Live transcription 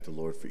the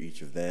Lord for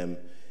each of them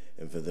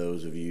and for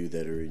those of you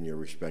that are in your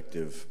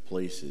respective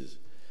places.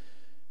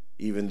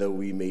 Even though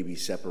we may be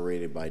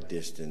separated by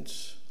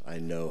distance, I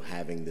know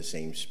having the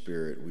same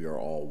Spirit, we are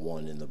all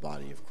one in the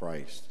body of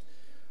Christ.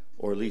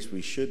 Or at least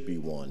we should be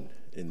one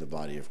in the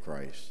body of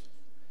Christ.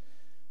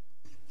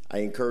 I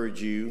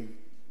encourage you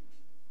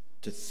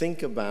to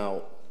think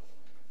about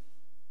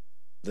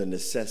the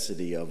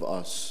necessity of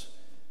us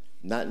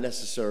not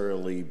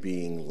necessarily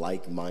being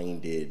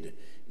like-minded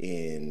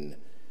in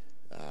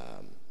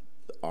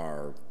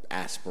our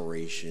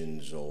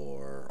aspirations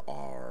or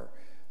our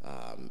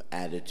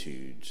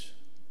attitudes,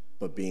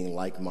 but being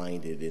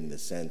like-minded in the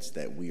sense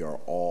that we are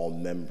all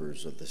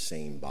members of the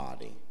same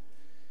body.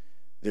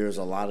 There's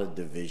a lot of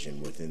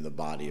division within the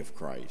body of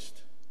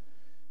Christ.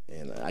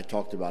 And I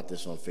talked about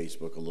this on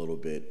Facebook a little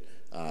bit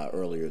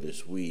earlier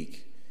this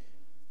week,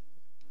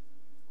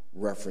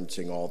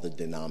 referencing all the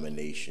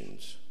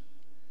denominations.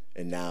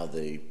 And now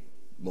the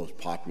most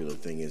popular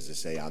thing is to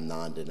say I'm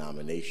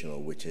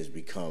non-denominational, which has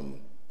become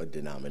a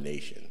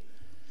denomination.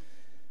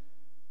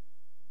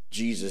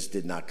 Jesus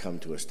did not come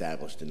to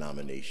establish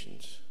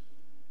denominations.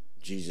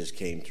 Jesus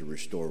came to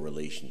restore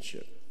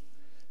relationship,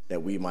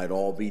 that we might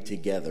all be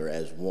together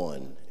as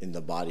one in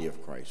the body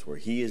of Christ, where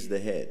he is the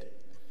head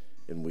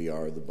and we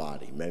are the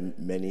body,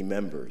 many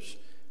members,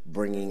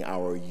 bringing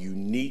our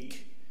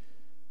unique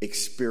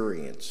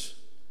experience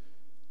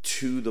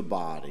to the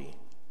body,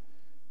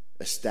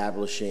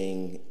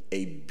 establishing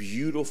a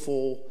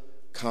beautiful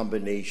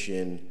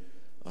combination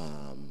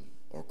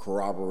or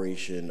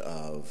corroboration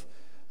of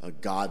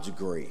God's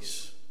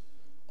grace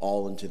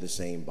all into the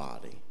same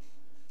body,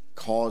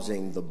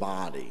 causing the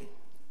body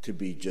to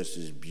be just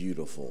as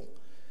beautiful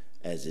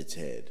as its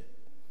head.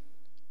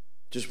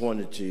 Just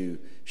wanted to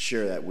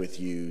share that with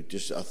you,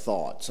 just a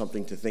thought,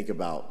 something to think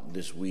about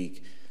this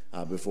week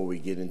before we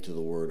get into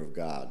the Word of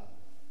God.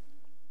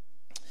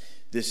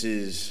 This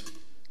is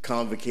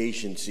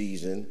convocation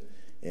season,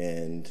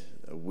 and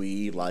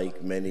we,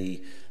 like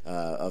many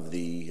of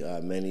the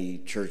many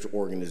church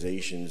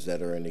organizations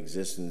that are in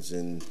existence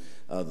in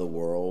the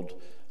world,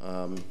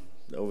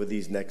 over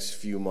these next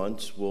few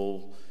months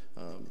will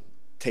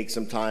take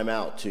some time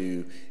out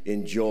to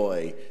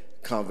enjoy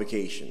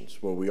convocations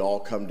where we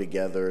all come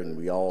together and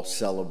we all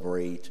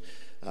celebrate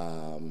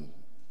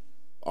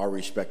our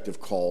respective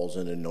calls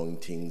and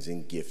anointings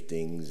and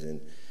giftings. And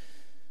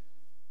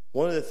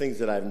one of the things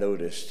that I've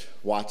noticed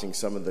watching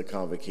some of the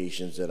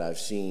convocations that I've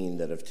seen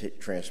that have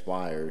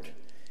transpired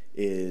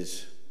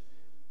is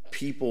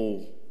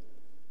people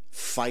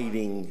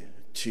fighting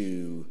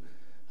to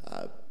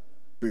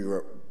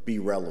be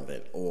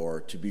relevant or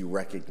to be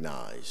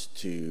recognized,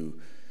 to,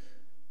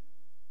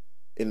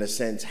 in a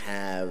sense,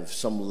 have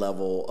some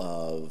level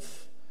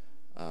of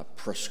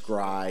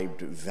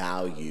prescribed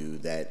value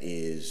that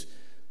is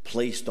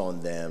placed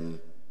on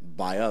them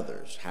by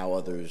others, how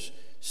others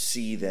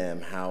see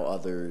them, how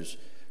others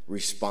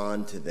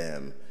respond to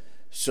them.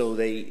 So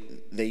they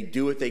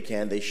do what they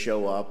can. They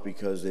show up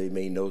because they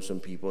may know some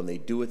people, and they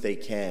do what they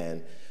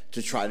can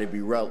to try to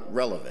be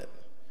relevant,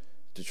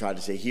 to try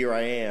to say, here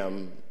I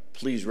am,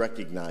 please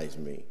recognize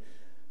me.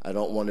 I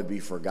don't want to be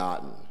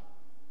forgotten.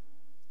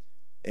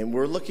 And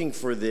we're looking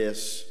for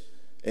this,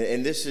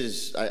 and this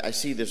is, I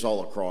see this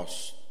all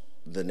across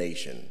the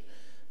nation.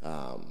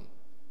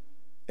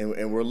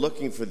 And we're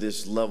looking for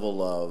this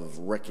level of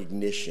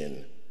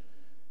recognition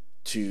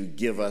to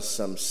give us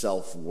some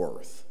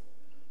self-worth,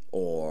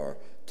 or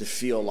to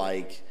feel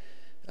like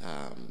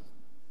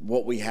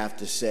what we have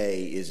to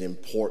say is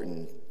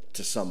important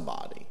to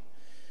somebody.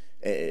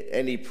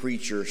 Any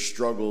preacher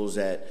struggles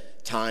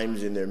at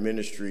times in their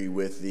ministry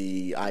with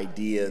the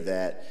idea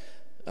that,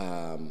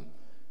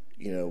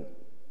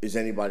 is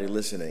anybody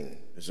listening?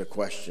 Is a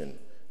question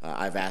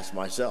I've asked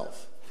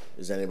myself.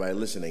 Is anybody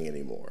listening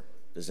anymore?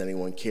 Does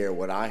anyone care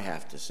what I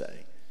have to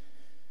say?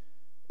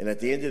 And at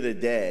the end of the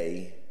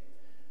day,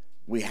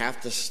 we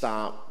have to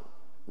stop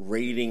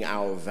rating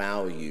our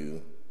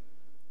value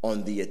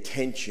on the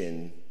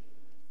attention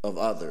of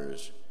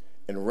others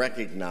and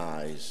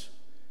recognize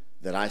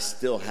that I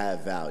still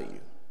have value.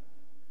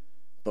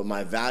 But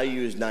my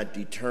value is not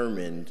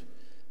determined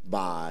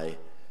by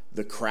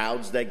the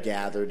crowds that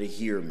gather to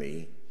hear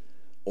me,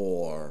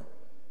 or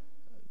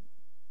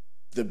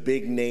the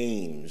big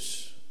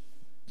names,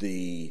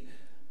 the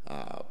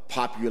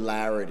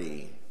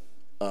popularity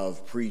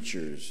of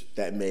preachers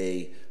that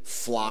may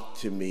flock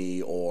to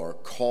me or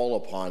call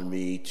upon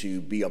me to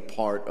be a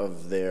part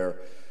of their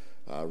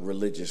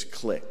religious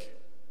clique.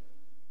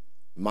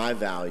 My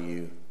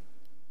value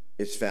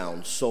is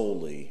found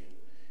solely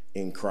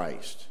in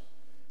Christ.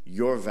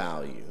 Your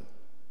value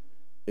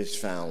is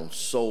found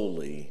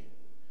solely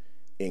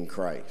in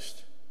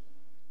Christ.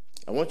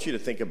 I want you to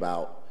think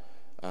about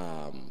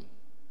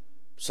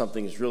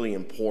something that's really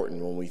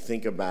important when we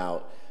think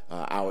about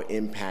our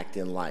impact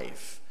in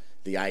life.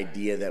 The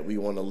idea that we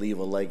want to leave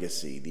a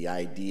legacy, the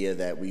idea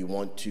that we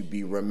want to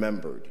be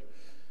remembered.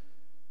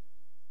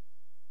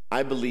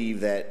 I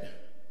believe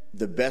that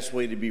the best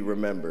way to be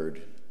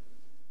remembered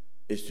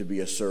is to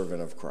be a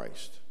servant of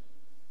Christ,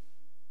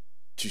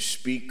 to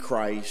speak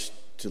Christ,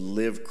 to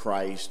live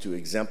Christ, to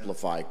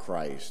exemplify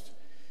Christ,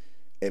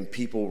 and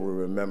people will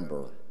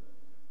remember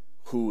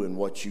who and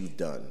what you've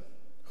done,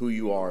 who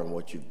you are and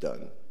what you've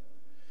done.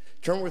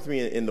 Turn with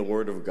me in the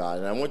Word of God,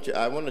 and I want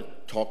to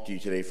talk to you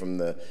today from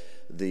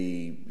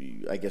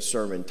the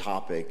sermon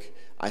topic,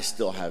 I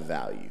still have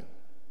value.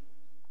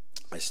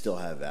 I still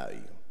have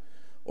value.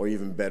 Or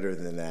even better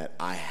than that,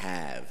 I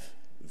have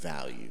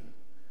value.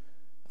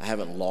 I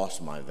haven't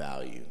lost my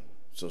value,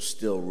 so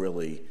still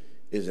really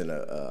isn't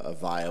a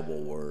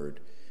viable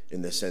word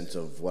in the sense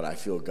of what I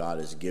feel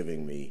God is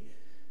giving me.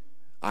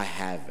 I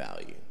have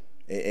value.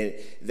 And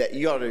that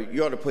you ought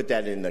to put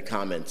that in the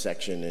comment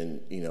section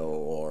and,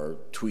 or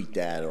tweet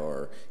that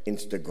or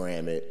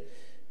Instagram it.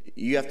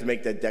 You have to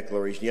make that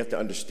declaration. You have to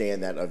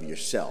understand that of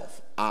yourself.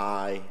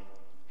 I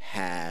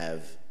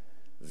have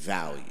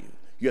value.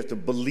 You have to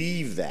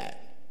believe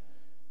that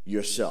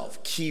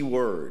yourself. Key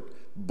word,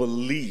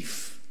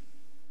 belief.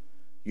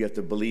 You have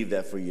to believe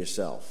that for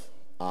yourself.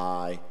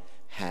 I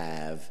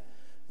have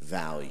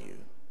value.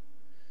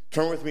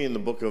 Turn with me in the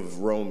book of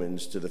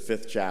Romans to the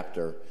 5th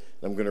chapter.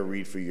 I'm going to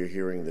read for your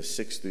hearing the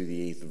 6th through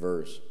the 8th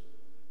verse.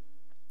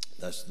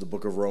 That's the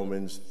book of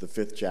Romans, the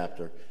 5th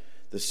chapter,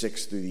 the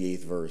 6th through the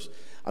 8th verse.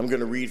 I'm going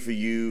to read for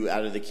you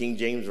out of the King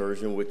James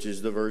Version, which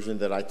is the version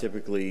that I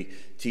typically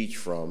teach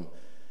from.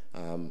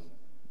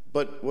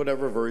 But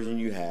whatever version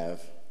you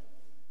have,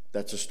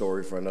 that's a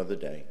story for another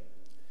day.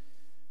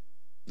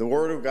 The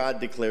Word of God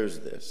declares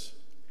this: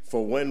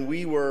 "For when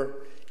we were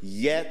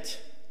yet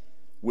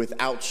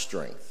without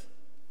strength,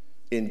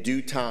 in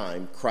due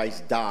time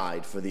Christ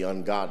died for the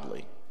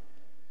ungodly.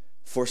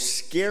 For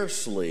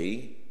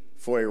scarcely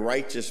for a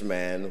righteous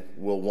man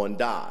will one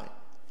die.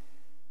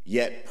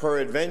 Yet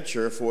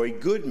peradventure for a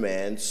good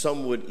man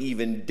some would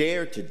even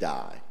dare to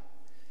die.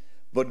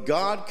 But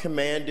God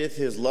commandeth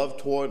his love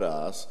toward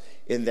us,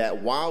 in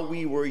that while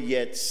we were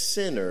yet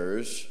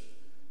sinners,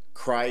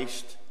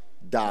 Christ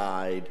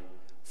died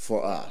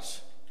for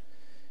us."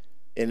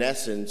 In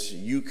essence,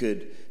 you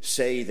could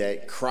say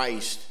that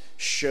Christ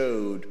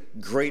showed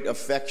great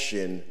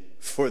affection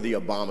for the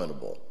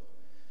abominable.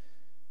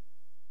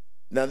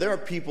 Now, there are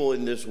people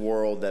in this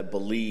world that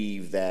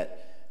believe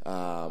that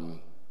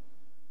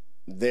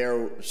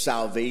their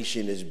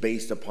salvation is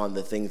based upon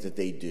the things that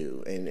they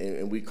do.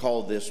 And we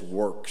call this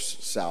works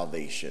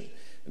salvation.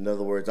 In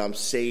other words, I'm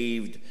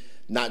saved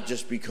not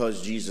just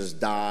because Jesus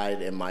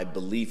died and my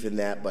belief in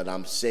that, but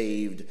I'm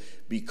saved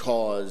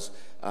because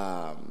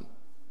I'm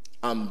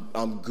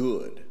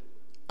good.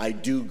 I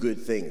do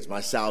good things.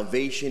 My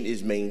salvation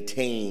is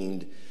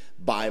maintained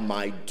by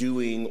my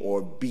doing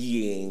or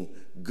being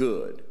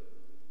good.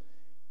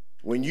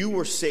 When you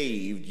were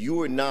saved, you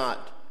were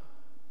not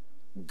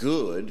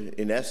good,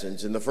 in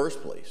essence, in the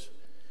first place.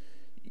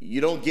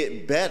 You don't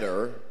get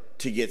better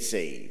to get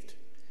saved.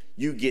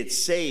 You get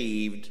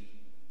saved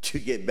to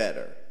get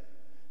better.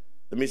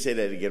 Let me say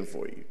that again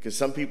for you, because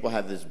some people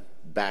have this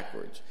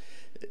backwards.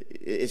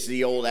 It's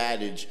the old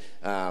adage,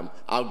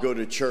 I'll go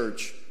to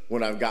church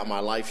when I've got my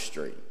life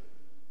straight.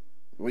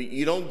 Well,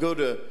 you don't go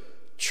to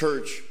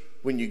church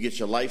when you get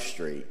your life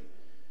straight.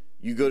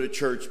 You go to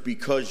church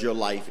because your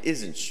life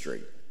isn't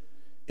straight,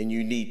 and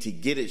you need to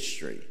get it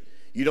straight.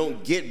 You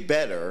don't get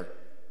better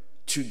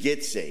to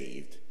get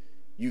saved.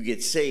 You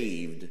get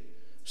saved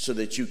so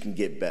that you can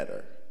get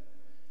better.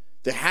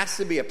 There has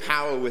to be a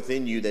power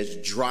within you that's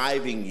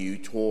driving you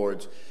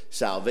towards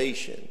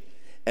salvation.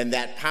 And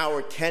that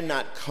power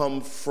cannot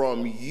come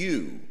from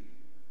you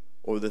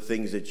or the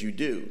things that you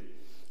do.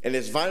 And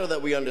it's vital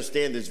that we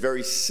understand this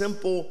very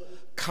simple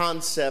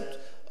concept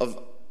of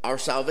our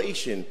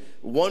salvation,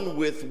 one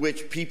with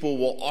which people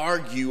will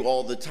argue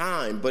all the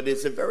time, but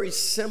it's a very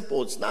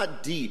simple, it's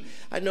not deep.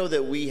 I know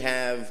that we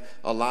have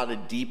a lot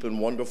of deep and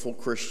wonderful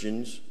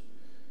Christians,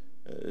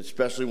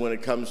 especially when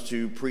it comes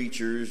to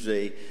preachers.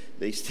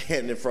 They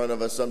stand in front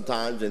of us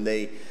sometimes and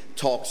they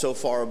talk so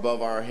far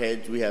above our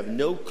heads, we have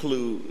no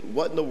clue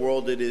what in the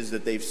world it is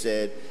that they've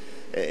said.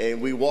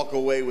 And we walk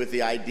away with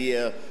the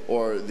idea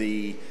or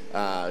the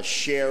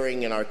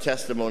sharing in our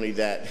testimony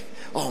that,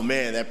 oh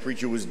man, that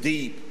preacher was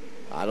deep.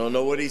 I don't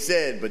know what he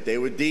said, but they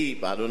were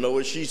deep. I don't know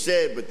what she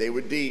said, but they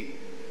were deep.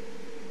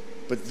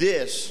 But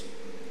this,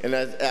 and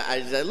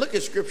as I look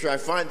at Scripture, I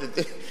find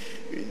that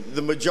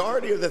the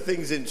majority of the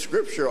things in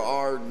Scripture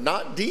are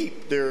not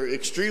deep. They're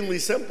extremely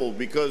simple,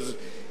 because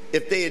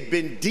if they had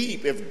been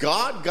deep, if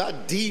God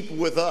got deep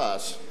with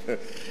us,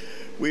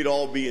 we'd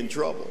all be in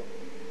trouble.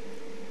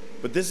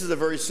 But this is a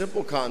very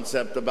simple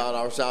concept about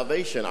our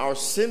salvation. Our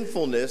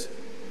sinfulness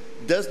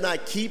does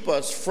not keep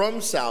us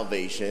from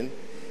salvation,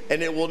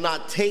 and it will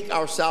not take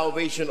our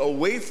salvation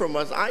away from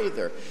us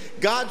either.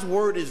 God's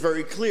word is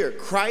very clear.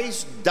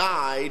 Christ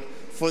died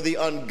for the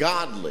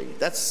ungodly.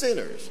 That's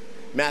sinners.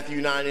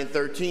 Matthew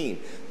 9:13.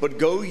 But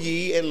go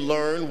ye and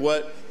learn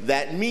what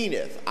that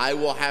meaneth. I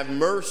will have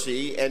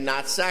mercy and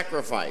not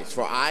sacrifice,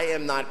 for I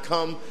am not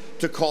come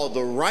to call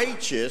the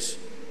righteous,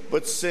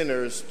 but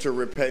sinners to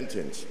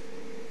repentance.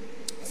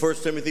 1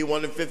 Timothy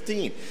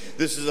 1:15.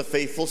 This is a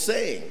faithful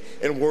saying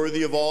and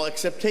worthy of all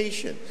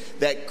acceptation,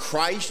 that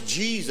Christ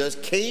Jesus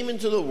came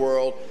into the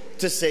world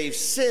to save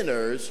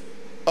sinners,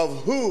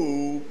 of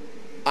who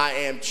I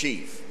am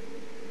chief.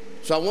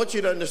 So I want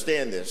you to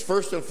understand this.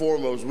 First and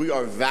foremost, we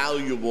are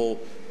valuable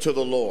to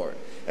the Lord.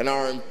 And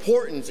our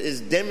importance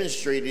is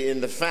demonstrated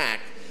in the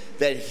fact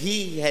that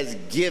he has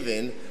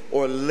given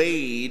or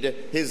laid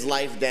his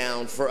life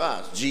down for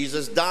us.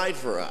 Jesus died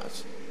for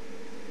us.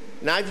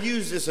 Now, I've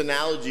used this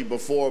analogy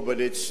before,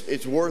 but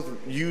it's worth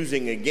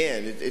using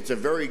again. It's a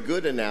very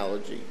good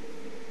analogy.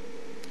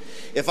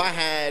 If I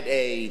had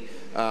a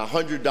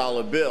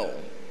 $100 bill,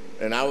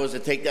 and I was to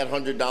take that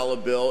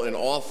 $100 bill and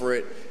offer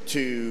it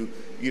to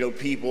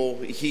people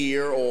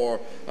here or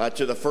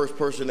to the first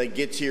person that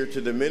gets here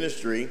to the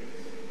ministry,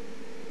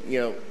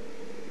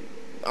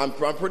 I'm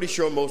pretty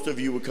sure most of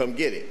you would come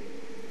get it.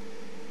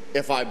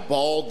 If I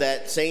balled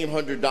that same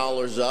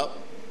 $100 up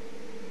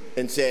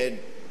and said,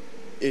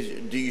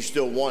 do you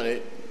still want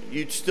it?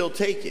 You'd still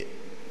take it.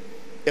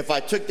 If I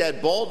took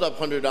that balled up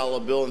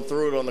 $100 bill and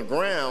threw it on the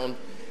ground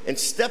and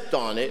stepped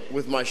on it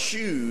with my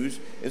shoes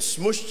and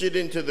smushed it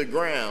into the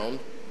ground,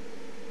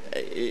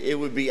 it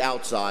would be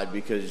outside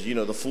because,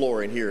 the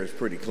floor in here is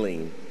pretty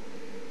clean.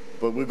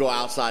 But we go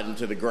outside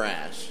into the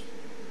grass.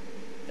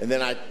 And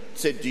then I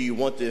said, do you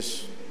want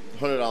this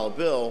 $100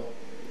 bill?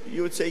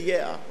 You would say,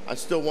 yeah, I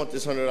still want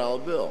this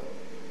 $100 bill.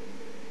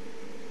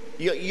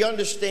 You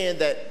understand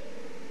that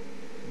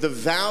the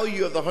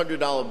value of the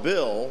 $100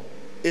 bill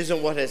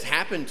isn't what has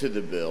happened to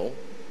the bill,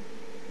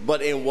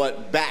 but in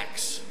what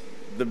backs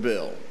the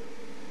bill.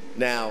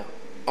 Now,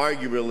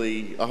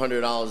 arguably,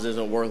 $100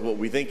 isn't worth what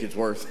we think it's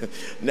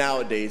worth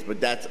nowadays,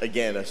 but that's,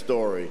 again, a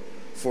story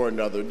for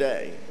another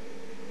day.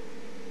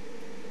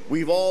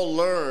 We've all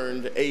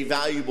learned a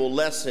valuable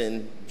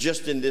lesson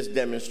just in this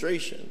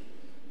demonstration.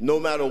 No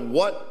matter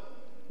what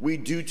we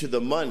do to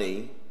the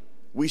money,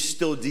 we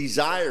still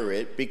desire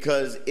it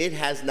because it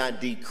has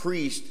not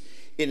decreased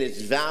in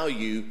its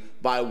value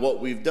by what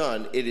we've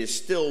done. It is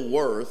still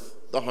worth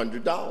the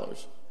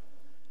 $100.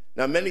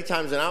 Now, many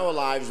times in our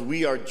lives,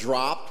 we are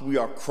dropped, we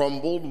are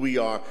crumbled, we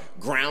are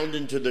ground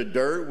into the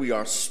dirt, we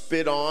are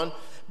spit on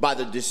by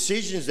the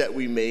decisions that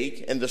we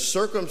make and the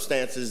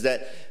circumstances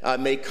that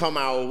may come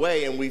our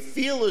way, and we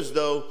feel as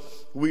though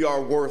we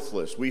are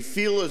worthless. We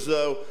feel as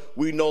though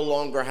we no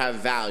longer have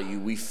value.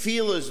 We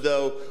feel as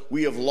though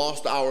we have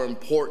lost our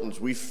importance.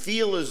 We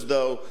feel as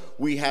though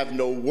we have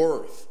no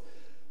worth.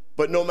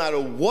 But no matter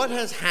what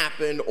has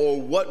happened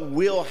or what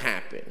will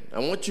happen, I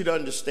want you to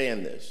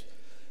understand this.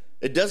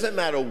 It doesn't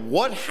matter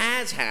what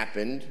has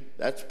happened,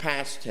 that's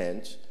past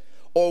tense,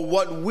 or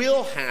what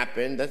will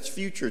happen, that's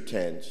future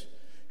tense.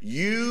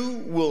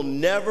 You will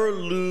never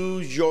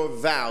lose your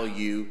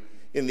value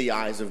in the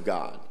eyes of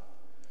God.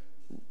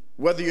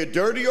 Whether you're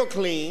dirty or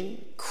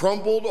clean,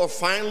 crumbled or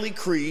finely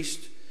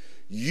creased,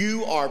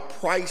 you are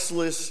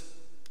priceless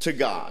to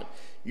God.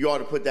 You ought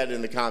to put that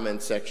in the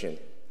comment section.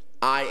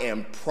 I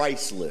am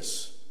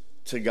priceless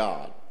to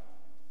God.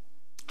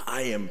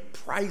 I am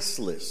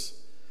priceless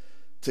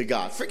to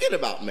God. Forget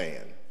about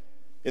man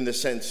in the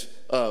sense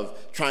of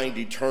trying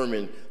to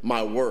determine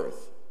my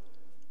worth.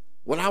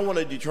 When I want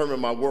to determine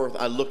my worth,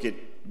 I look at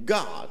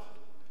God,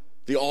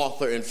 the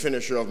author and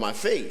finisher of my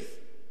faith.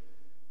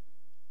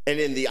 And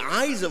in the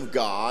eyes of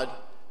God,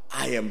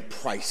 I am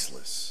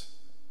priceless.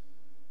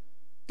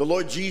 The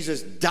Lord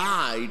Jesus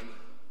died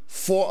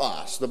for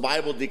us. The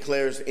Bible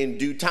declares in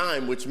due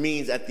time, which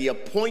means at the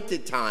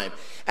appointed time,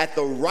 at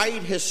the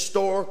right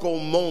historical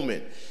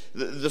moment.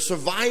 The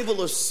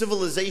survival of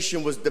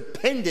civilization was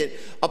dependent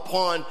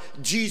upon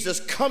Jesus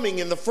coming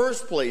in the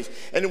first place.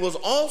 And it was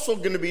also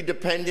going to be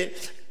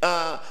dependent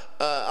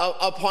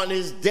upon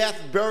his death,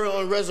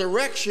 burial, and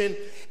resurrection.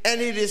 And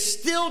it is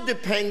still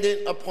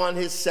dependent upon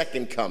his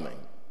second coming.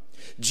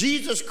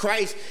 Jesus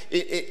Christ,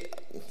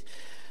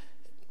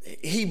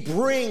 he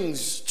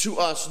brings to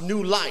us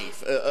new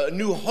life, a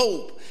new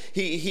hope.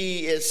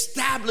 He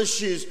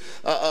establishes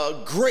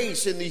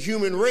grace in the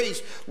human race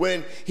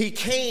when he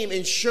came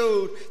and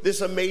showed this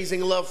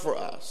amazing love for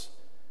us.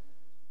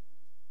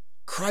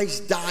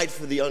 Christ died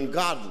for the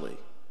ungodly,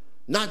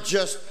 not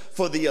just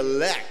for the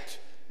elect,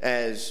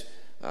 as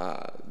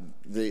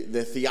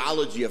the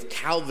theology of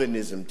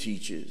Calvinism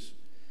teaches.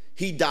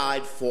 He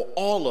died for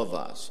all of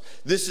us.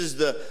 This is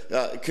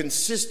the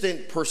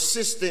consistent,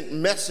 persistent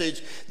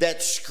message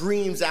that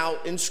screams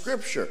out in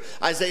Scripture.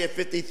 Isaiah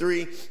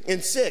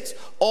 53:6.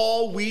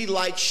 All we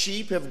like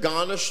sheep have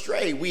gone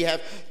astray. We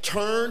have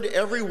turned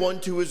everyone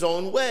to his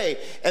own way,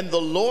 and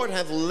the Lord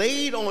hath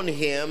laid on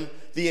him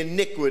the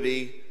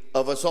iniquity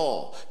of us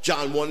all.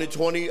 John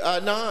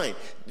 1:29.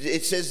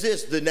 It says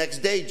this: the next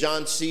day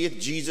John seeth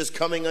Jesus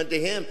coming unto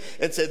him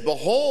and said,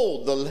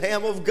 Behold, the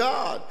Lamb of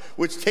God,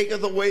 which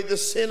taketh away the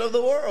sin of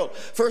the world.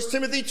 1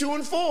 Timothy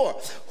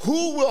 2:4.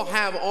 Who will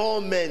have all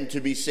men to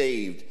be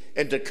saved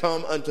and to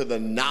come unto the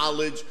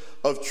knowledge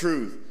of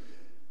truth?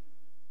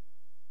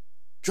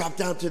 Drop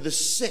down to the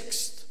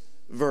 6th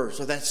verse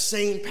of that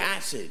same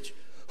passage.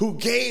 Who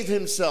gave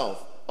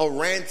himself a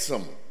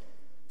ransom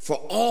for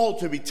all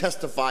to be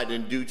testified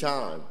in due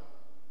time.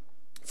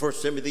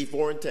 1 Timothy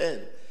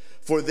 4:10.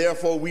 For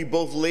therefore we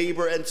both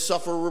labor and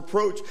suffer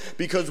reproach,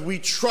 because we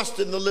trust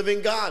in the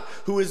living God,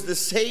 who is the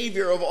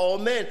Savior of all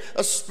men,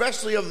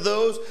 especially of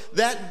those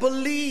that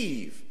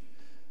believe.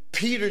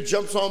 Peter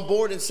jumps on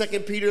board in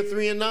 2 Peter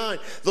 3:9.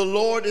 The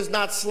Lord is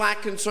not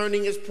slack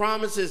concerning his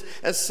promises,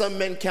 as some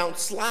men count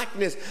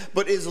slackness,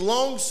 but is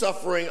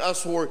long-suffering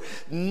usward,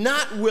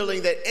 not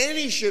willing that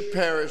any should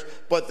perish,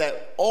 but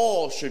that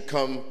all should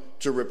come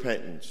to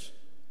repentance.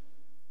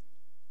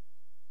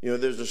 You know,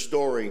 there's a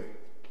story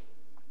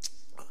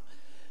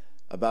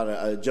about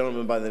a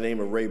gentleman by the name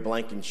of Ray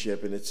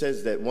Blankenship, and it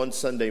says that one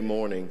summer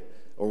morning,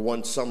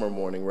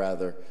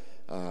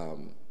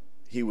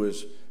 he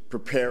was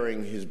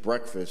preparing his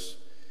breakfast,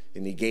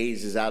 and he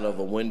gazes out of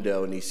a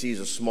window and he sees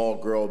a small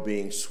girl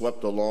being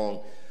swept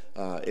along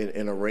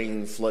in a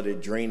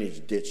rain-flooded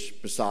drainage ditch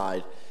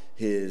beside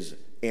his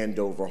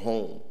Andover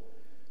home.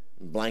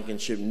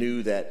 Blankenship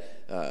knew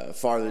that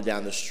farther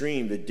down the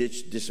stream, the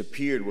ditch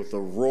disappeared with a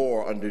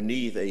roar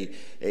underneath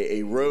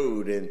a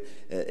road, and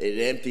it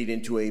emptied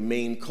into a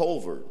main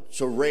culvert.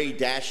 So Ray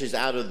dashes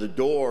out of the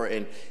door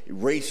and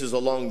races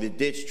along the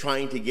ditch,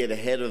 trying to get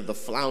ahead of the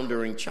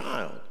floundering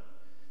child.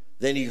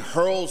 Then he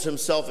hurls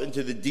himself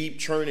into the deep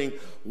churning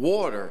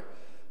water.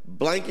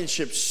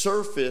 Blankenship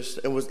surfaced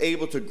and was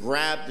able to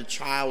grab the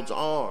child's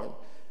arm.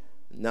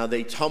 Now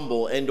they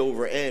tumble end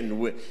over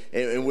end,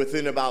 and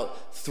within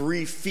about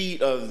 3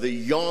 feet of the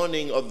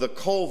yawning of the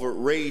culvert,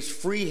 Ray's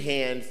free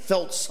hand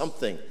felt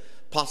something,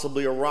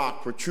 possibly a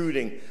rock,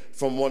 protruding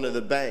from one of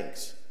the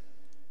banks.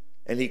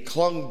 And he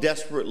clung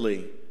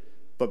desperately,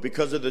 but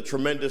because of the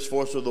tremendous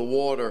force of the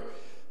water,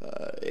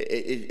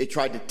 it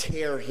tried to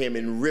tear him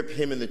and rip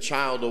him and the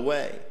child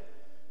away.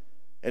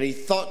 And he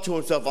thought to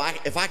himself,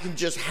 if I can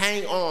just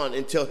hang on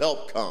until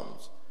help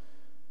comes.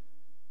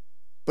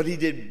 But he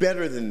did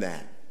better than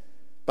that.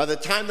 By the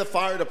time the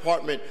fire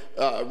department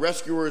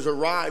rescuers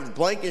arrived,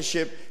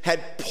 Blankenship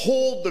had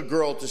pulled the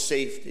girl to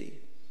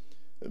safety.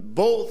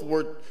 Both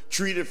were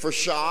treated for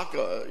shock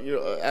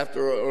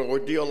after an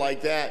ordeal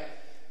like that.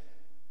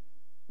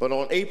 But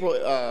on April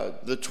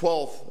the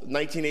 12th,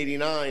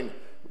 1989,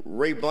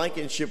 Ray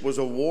Blankenship was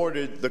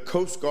awarded the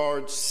Coast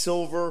Guard's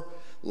Silver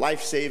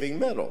Life-Saving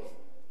Medal.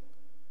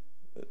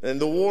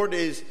 And the award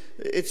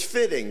it's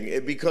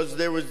fitting, because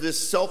there was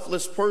this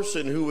selfless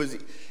person who was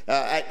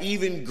at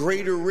even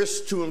greater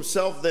risk to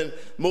himself than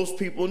most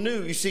people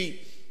knew. You see,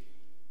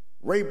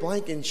 Ray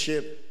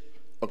Blankenship,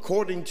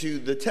 according to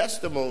the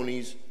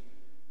testimonies,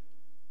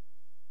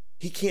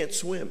 he can't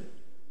swim.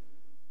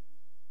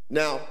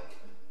 Now,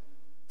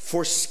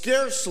 for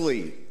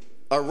scarcely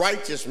a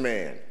righteous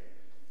man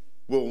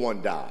will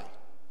one die.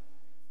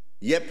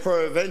 Yet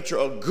peradventure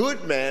a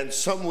good man,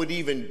 some would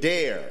even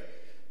dare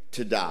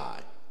to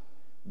die.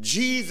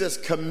 Jesus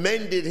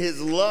commended his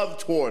love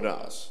toward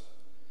us.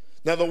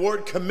 Now the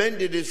word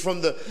commended is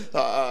from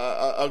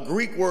a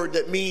Greek word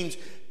that means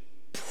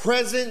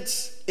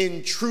presence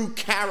in true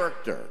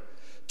character,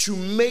 to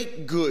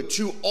make good,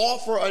 to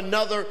offer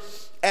another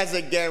as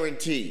a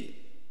guarantee,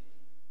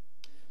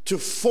 to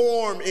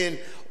form in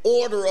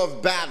order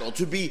of battle,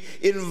 to be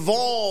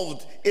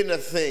involved in a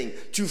thing,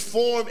 to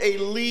form a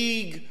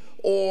league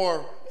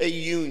or a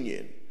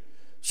union.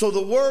 So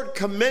the word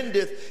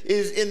commendeth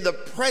is in the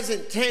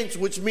present tense,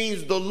 which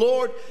means the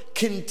Lord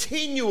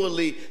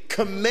continually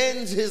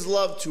commends his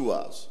love to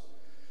us.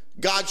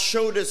 God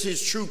showed us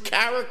his true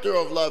character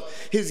of love,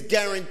 his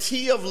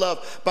guarantee of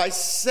love, by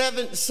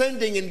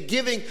sending and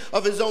giving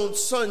of his own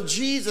son,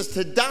 Jesus,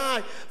 to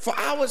die for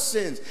our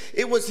sins.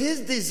 It was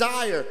his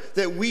desire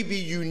that we be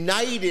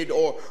united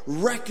or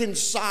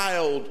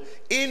reconciled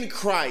in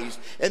Christ,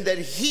 and that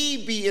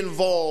he be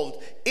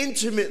involved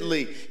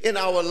intimately in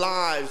our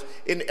lives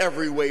in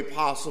every way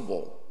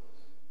possible.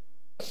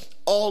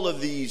 All of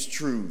these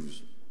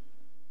truths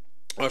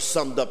are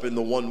summed up in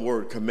the one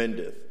word,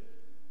 commendeth.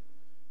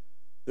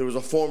 There was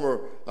a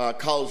former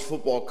college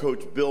football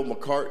coach, Bill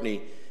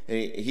McCartney, and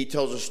he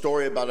tells a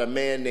story about a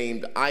man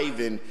named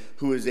Ivan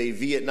who is a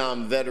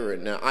Vietnam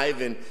veteran. Now,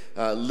 Ivan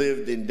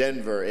lived in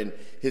Denver, and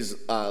his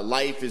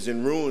life is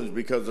in ruins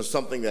because of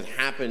something that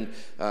happened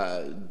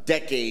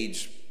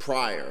decades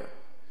prior.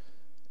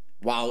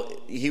 While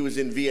he was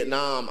in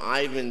Vietnam,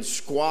 Ivan's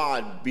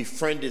squad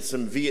befriended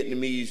some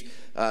Vietnamese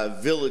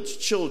village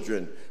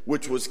children,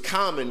 which was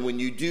common. When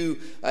you do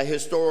a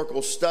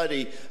historical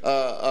study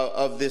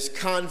of this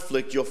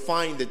conflict, you'll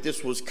find that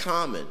this was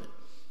common.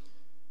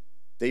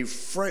 They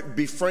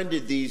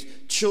befriended these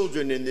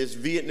children in this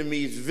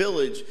Vietnamese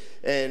village,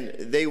 and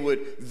they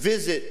would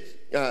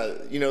visit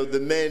the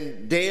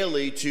men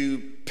daily to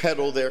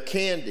peddle their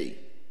candy.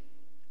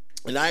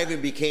 And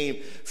Ivan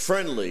became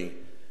friendly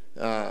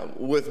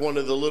with one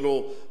of the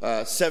little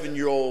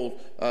 7-year-old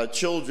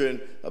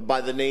children by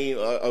the name,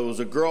 it was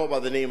a girl by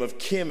the name of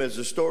Kim, as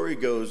the story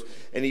goes,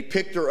 and he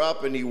picked her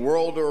up and he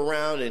whirled her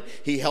around and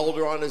he held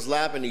her on his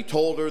lap and he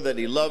told her that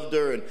he loved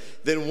her. And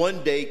then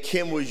one day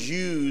Kim was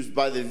used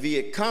by the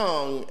Viet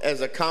Cong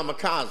as a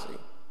kamikaze.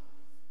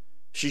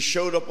 She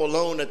showed up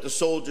alone at the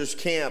soldiers'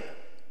 camp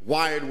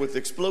wired with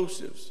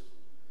explosives.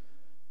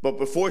 But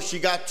before she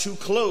got too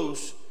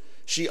close,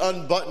 she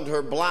unbuttoned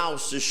her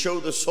blouse to show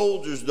the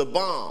soldiers the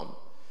bomb.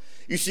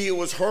 You see, it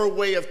was her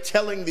way of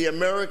telling the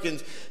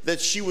Americans that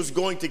she was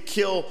going to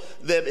kill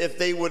them if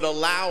they would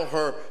allow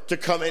her to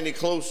come any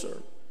closer.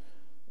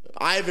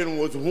 Ivan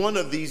was one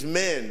of these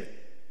men,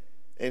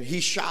 and he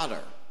shot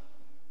her.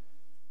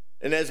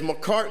 And as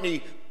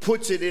McCartney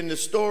puts it in the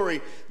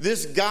story,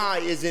 this guy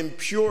is in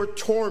pure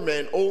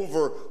torment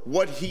over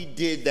what he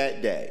did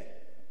that day.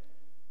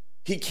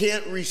 He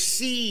can't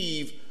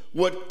receive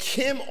what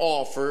Kim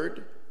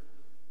offered,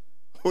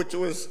 which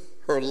was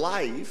her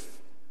life.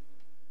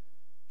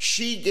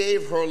 She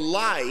gave her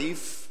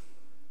life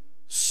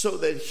so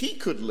that he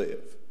could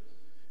live.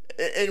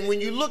 And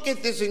when you look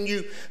at this and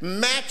you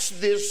match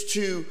this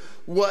to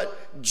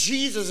what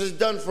Jesus has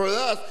done for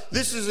us,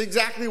 this is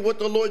exactly what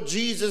the Lord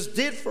Jesus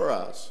did for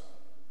us.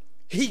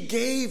 He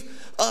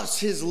gave us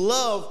his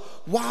love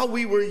while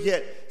we were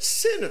yet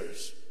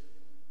sinners.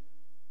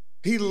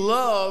 He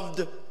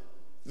loved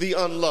the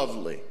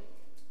unlovely.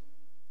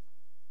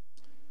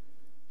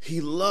 He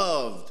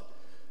loved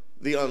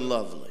the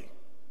unlovely.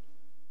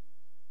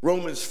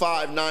 Romans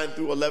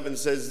 5:9-11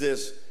 says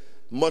this,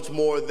 much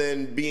more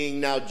than being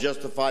now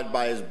justified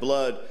by his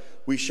blood,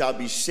 we shall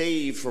be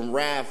saved from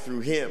wrath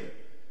through him.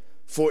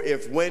 For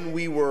if when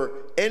we were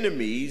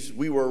enemies,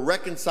 we were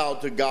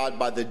reconciled to God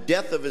by the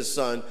death of his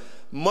son,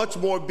 much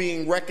more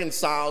being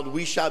reconciled,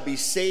 we shall be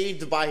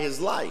saved by his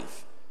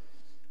life.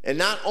 And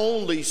not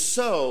only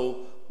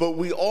so, but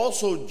we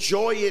also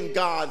joy in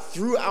God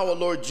through our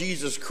Lord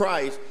Jesus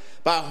Christ,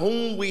 by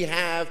whom we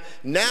have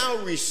now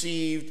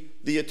received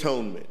the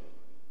atonement.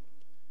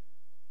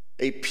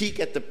 A peek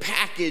at the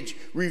package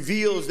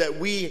reveals that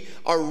we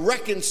are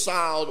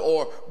reconciled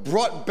or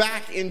brought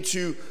back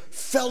into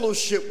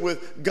fellowship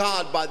with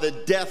God by the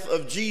death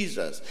of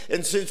Jesus.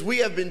 And since we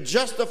have been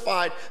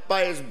justified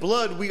by his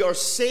blood, we are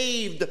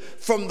saved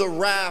from the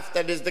wrath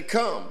that is to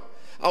come.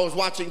 I was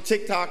watching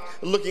TikTok,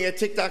 looking at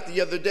TikTok the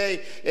other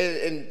day,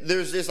 and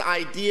there's this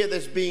idea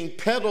that's being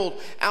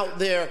peddled out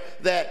there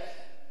that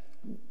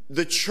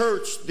the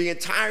church, the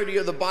entirety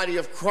of the body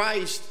of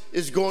Christ,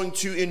 is going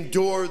to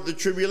endure the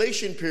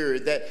tribulation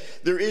period, that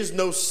there is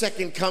no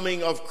second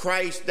coming of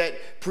Christ that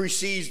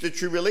precedes the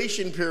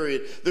tribulation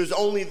period. There's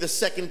only the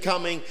second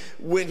coming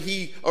when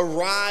he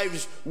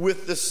arrives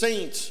with the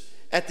saints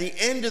at the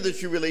end of the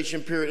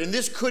tribulation period. And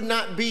this could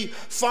not be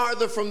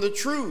farther from the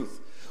truth.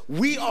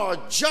 We are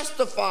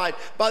justified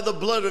by the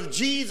blood of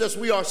Jesus.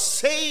 We are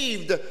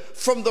saved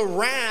from the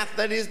wrath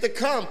that is to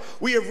come.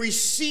 We have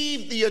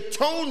received the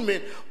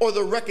atonement or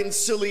the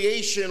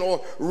reconciliation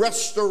or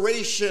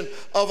restoration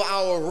of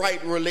our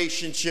right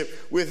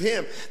relationship with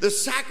him. The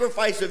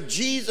sacrifice of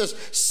Jesus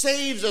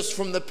saves us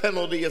from the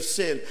penalty of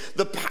sin,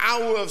 the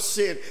power of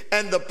sin,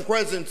 and the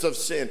presence of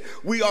sin.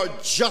 We are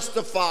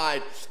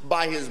justified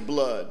by his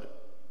blood.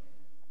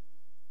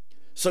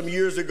 Some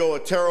years ago, a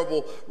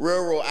terrible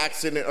railroad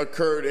accident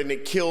occurred and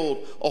it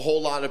killed a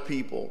whole lot of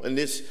people. And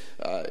this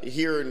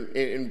here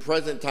in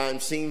present time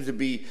seems to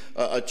be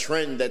a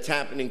trend that's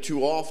happening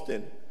too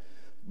often.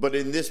 But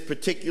in this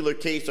particular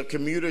case, a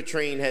commuter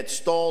train had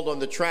stalled on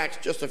the tracks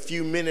just a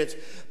few minutes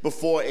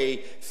before a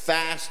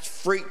fast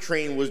freight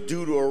train was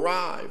due to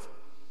arrive.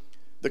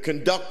 The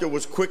conductor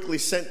was quickly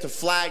sent to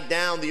flag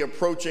down the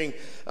approaching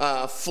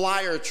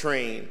flyer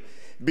train.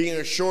 Being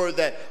assured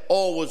that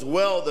all was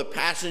well, the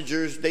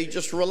passengers, they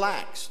just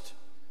relaxed,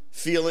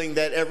 feeling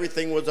that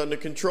everything was under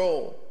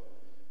control.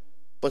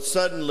 But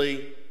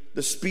suddenly,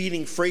 the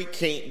speeding freight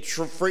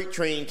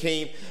train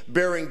came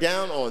bearing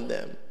down on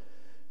them.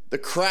 The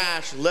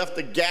crash left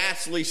a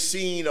ghastly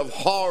scene of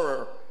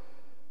horror.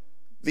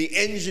 The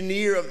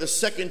engineer of the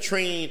second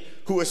train,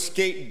 who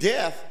escaped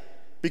death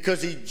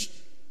because he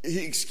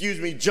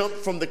jumped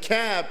from the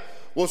cab,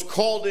 was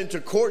called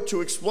into court to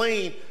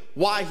explain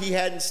why he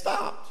hadn't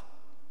stopped.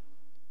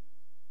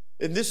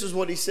 And this is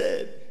what he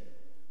said.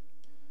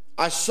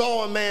 I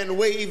saw a man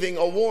waving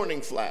a warning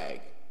flag,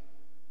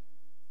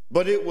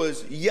 but it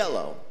was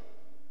yellow.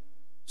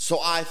 So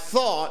I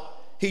thought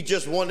he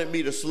just wanted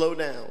me to slow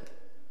down.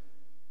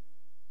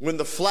 When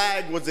the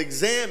flag was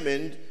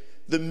examined,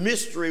 the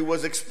mystery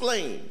was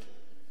explained.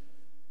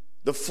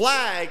 The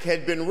flag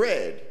had been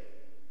red,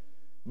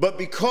 but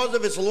because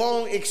of its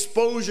long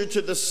exposure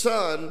to the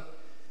sun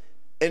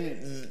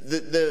and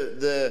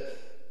the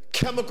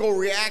chemical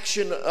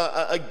reaction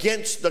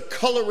against the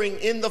coloring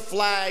in the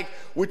flag,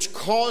 which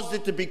caused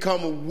it to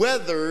become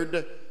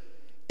weathered,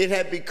 it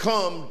had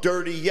become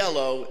dirty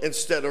yellow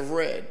instead of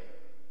red.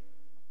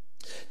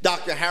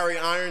 Dr. Harry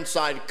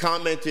Ironside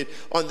commented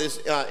on this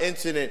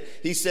incident.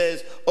 He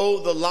says,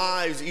 "Oh, the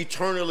lives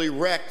eternally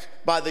wrecked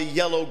by the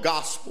yellow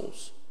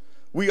gospels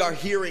we are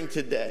hearing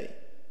today.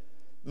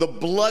 The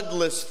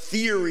bloodless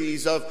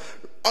theories of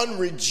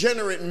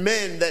unregenerate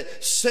men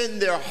that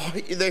send their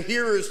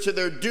hearers to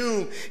their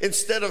doom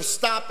instead of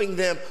stopping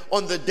them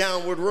on the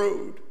downward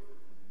road.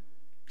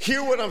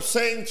 Hear what I'm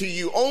saying to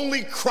you.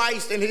 Only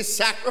Christ and his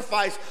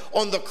sacrifice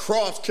on the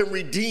cross can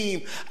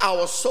redeem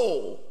our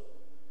soul.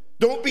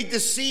 Don't be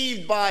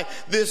deceived by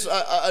this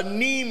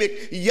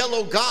anemic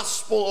yellow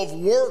gospel of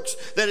works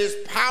that is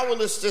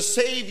powerless to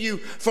save you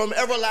from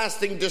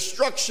everlasting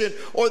destruction,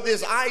 or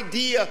this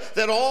idea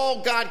that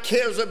all God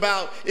cares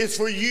about is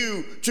for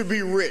you to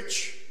be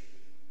rich.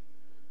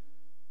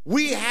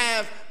 We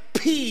have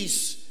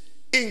peace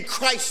in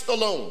Christ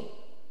alone,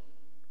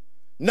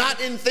 not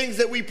in things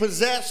that we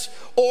possess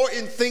or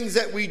in things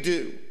that we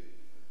do.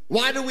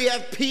 Why do we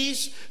have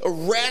peace, or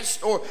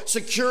rest, or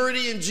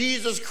security in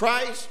Jesus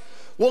Christ?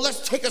 Well,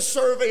 let's take a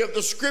survey of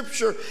the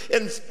scripture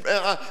and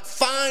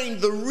find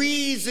the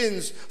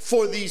reasons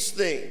for these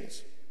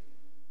things.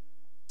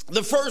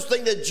 The first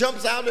thing that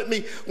jumps out at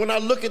me when I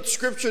look at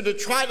scripture to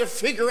try to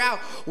figure out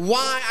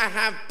why I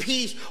have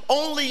peace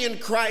only in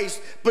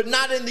Christ but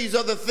not in these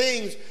other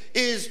things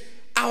is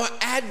our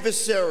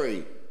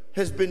adversary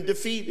has been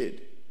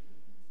defeated.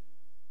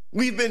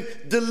 We've been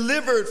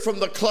delivered from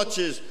the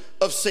clutches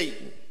of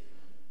Satan.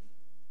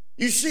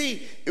 You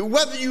see,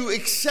 whether you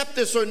accept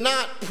this or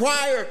not,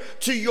 prior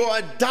to your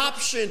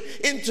adoption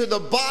into the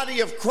body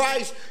of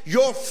Christ,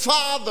 your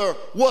father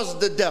was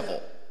the devil.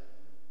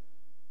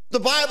 The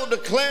Bible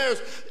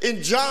declares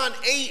in John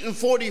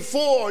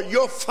 8:44,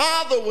 your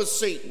father was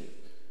Satan.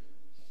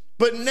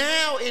 But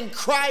now in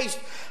Christ,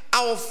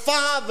 our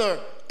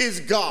father is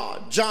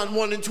God. John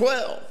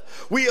 1:12.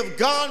 We have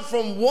gone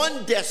from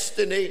one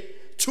destiny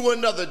to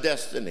another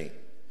destiny.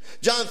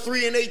 John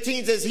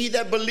 3:18 says, he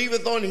that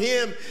believeth on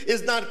him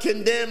is not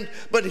condemned,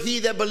 but he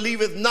that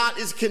believeth not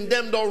is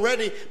condemned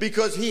already,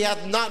 because he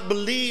hath not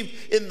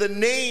believed in the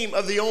name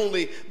of the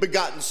only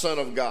begotten Son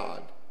of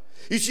God.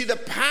 You see, the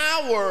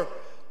power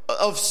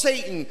of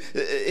Satan,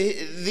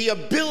 the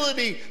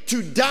ability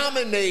to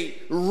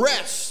dominate,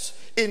 rests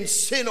in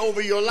sin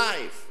over your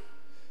life.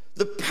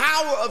 The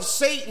power of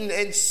Satan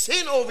and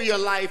sin over your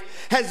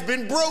life has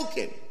been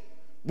broken.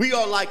 We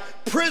are like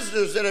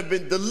prisoners that have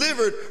been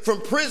delivered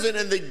from prison,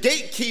 and the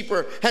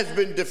gatekeeper has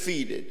been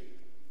defeated.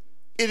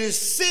 It is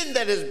sin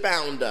that has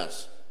bound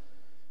us.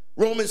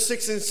 Romans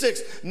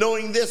 6:6,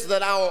 knowing this,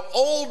 that our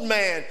old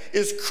man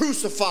is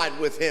crucified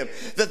with him,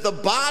 that the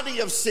body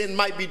of sin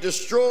might be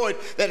destroyed,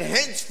 that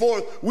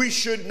henceforth we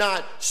should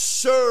not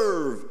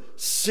serve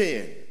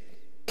sin.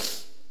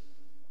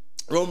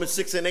 Romans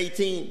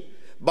 6:18,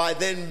 by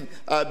then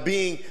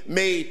being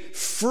made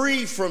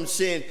free from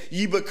sin,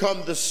 ye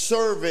become the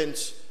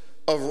servants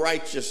of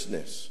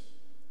righteousness.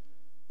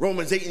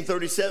 Romans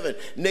 8:37,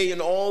 nay, in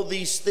all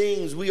these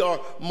things we are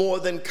more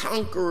than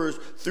conquerors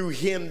through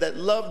him that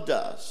loved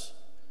us.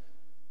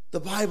 The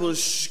Bible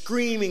is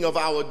screaming of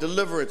our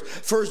deliverance.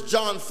 1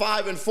 John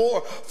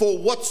 5:4, for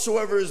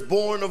whatsoever is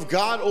born of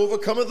God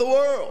overcometh the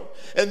world.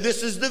 And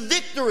this is the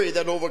victory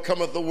that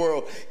overcometh the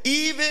world,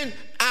 even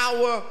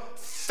our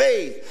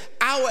faith.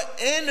 Our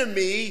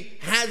enemy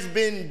has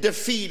been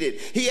defeated.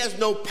 He has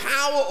no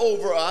power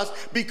over us,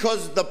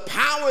 because the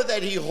power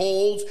that he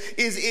holds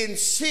is in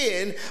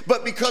sin.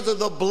 But because of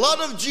the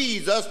blood of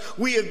Jesus,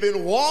 we have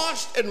been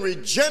washed and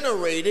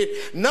regenerated,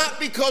 not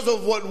because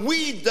of what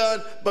we've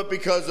done, but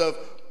because of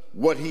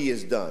what he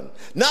has done.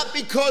 Not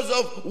because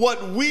of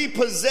what we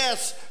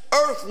possess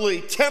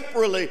earthly,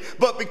 temporally,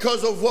 but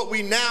because of what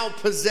we now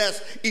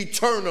possess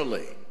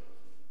eternally.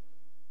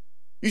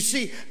 You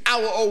see,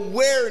 our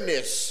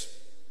awareness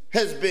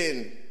has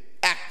been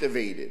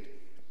activated.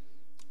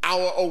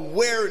 Our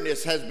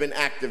awareness has been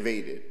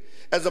activated.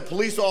 As a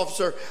police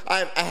officer,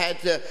 I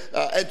had to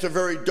enter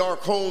very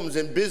dark homes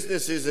and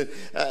businesses,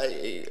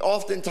 and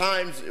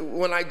oftentimes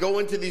when I go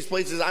into these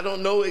places, I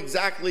don't know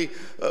exactly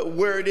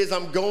where it is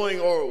I'm going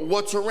or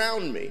what's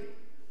around me.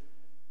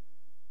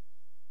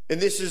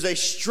 And this is a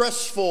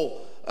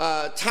stressful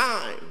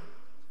time,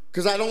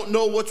 because I don't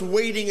know what's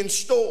waiting in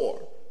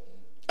store.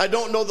 I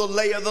don't know the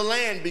lay of the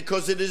land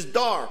because it is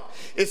dark.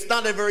 It's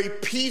not a very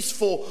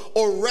peaceful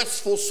or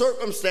restful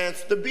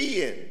circumstance to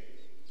be in.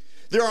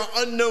 There are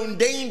unknown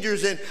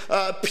dangers and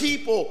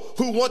people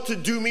who want to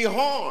do me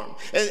harm.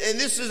 And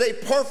this is a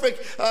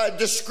perfect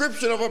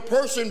description of a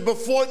person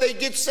before they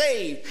get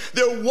saved.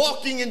 They're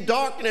walking in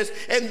darkness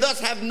and thus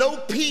have no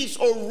peace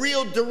or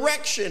real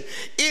direction.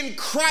 In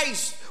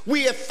Christ,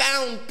 we have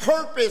found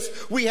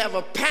purpose, we have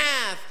a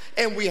path,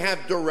 and we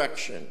have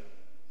direction.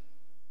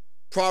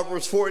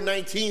 Proverbs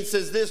 4:19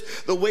 says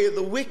this, the way of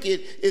the wicked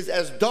is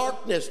as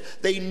darkness.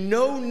 They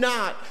know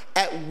not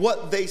at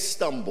what they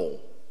stumble.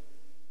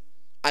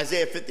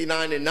 Isaiah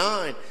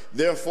 59:9,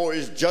 therefore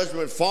is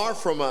judgment far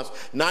from us,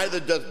 neither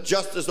doth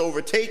justice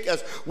overtake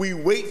us. We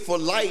wait for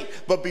light,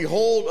 but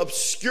behold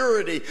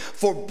obscurity,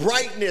 for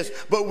brightness,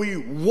 but we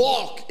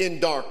walk in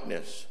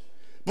darkness.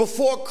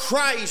 Before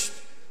Christ,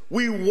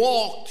 we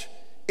walked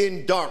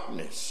in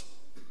darkness.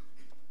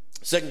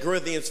 2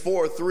 Corinthians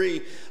 4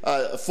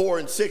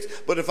 and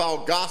 6, but if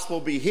our gospel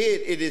be hid,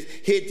 it is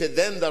hid to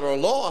them that are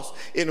lost,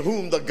 in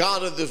whom the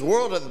God of this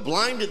world hath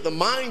blinded the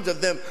minds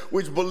of them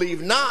which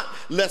believe not,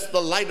 lest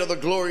the light of the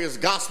glorious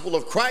gospel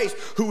of Christ,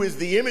 who is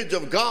the image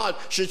of God,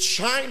 should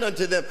shine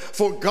unto them.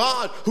 For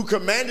God, who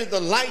commanded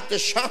the light to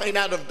shine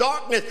out of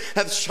darkness,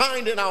 hath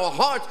shined in our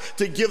hearts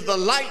to give the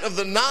light of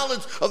the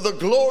knowledge of the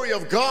glory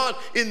of God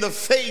in the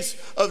face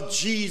of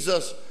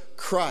Jesus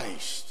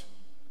Christ.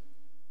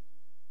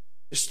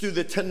 It's through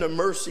the tender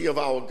mercy of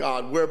our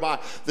God, whereby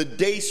the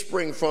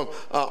dayspring from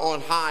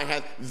on high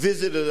hath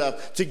visited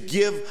us, to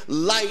give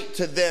light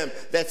to them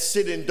that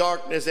sit in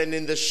darkness and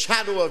in the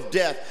shadow of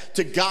death,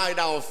 to guide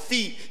our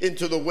feet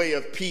into the way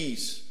of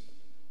peace.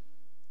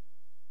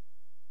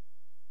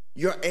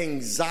 Your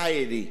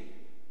anxiety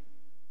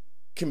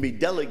can be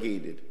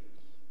delegated.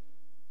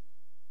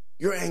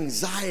 Your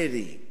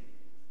anxiety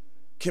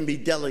can be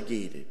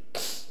delegated.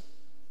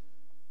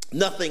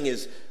 Nothing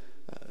is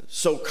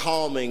so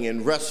calming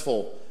and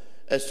restful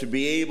as to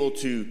be able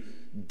to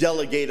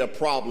delegate a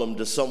problem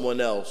to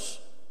someone else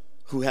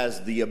who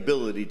has the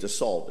ability to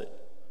solve it.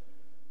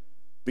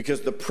 Because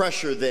the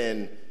pressure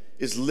then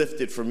is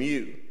lifted from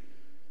you.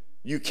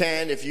 You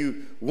can, if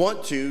you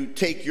want to,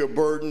 take your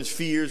burdens,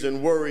 fears,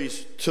 and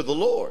worries to the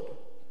Lord.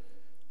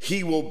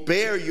 He will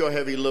bear your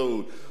heavy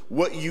load.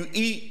 What you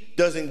eat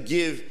doesn't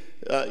give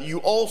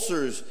you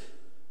ulcers.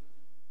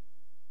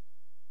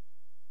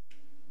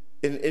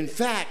 In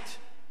fact,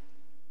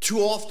 too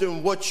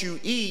often what you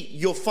eat,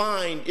 you'll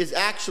find, is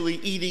actually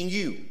eating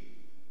you.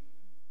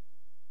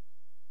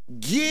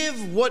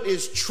 Give what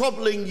is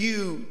troubling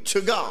you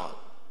to God.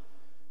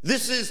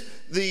 This is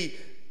the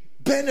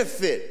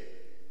benefit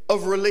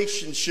of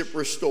relationship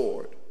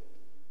restored.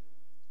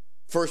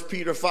 1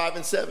 Peter 5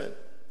 and 7.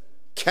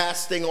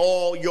 Casting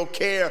all your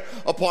care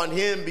upon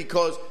him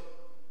because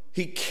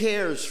he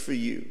cares for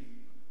you.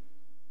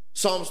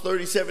 Psalms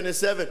 37 and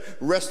 7,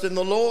 rest in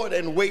the Lord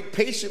and wait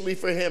patiently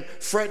for him.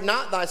 Fret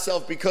not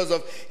thyself because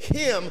of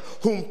him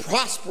whom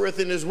prospereth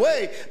in his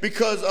way,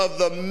 because of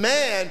the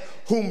man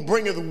whom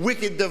bringeth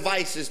wicked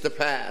devices to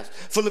pass.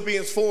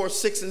 Philippians 4,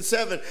 6 and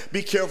 7,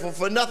 be careful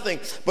for nothing,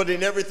 but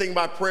in everything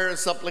by prayer and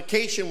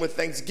supplication with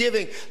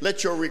thanksgiving,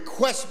 let your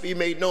requests be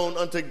made known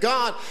unto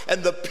God,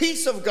 and the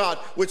peace of God,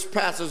 which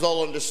passes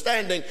all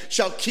understanding,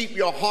 shall keep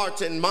your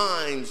hearts and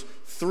minds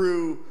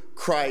through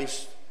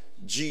Christ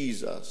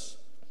Jesus.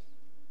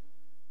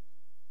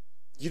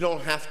 You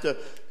don't have to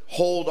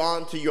hold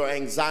on to your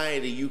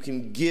anxiety. You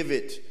can give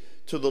it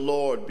to the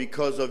Lord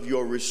because of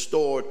your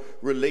restored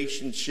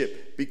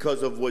relationship,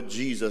 because of what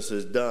Jesus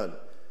has done,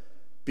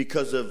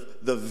 because of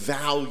the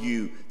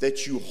value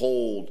that you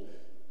hold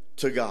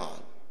to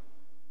God.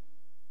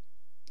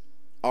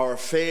 Our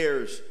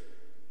affairs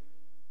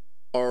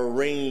are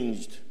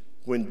arranged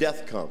when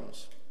death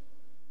comes.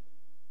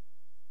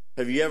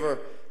 Have you ever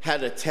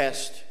had a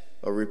test,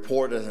 a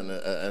report, an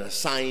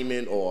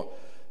assignment, or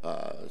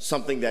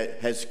something that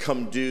has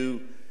come due?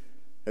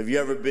 Have you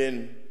ever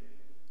been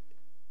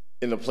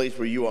in a place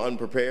where you were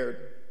unprepared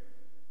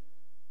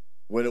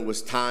when it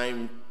was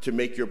time to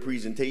make your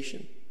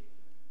presentation?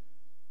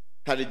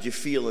 How did you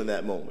feel in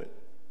that moment?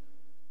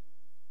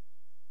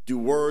 Do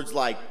words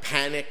like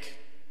panic,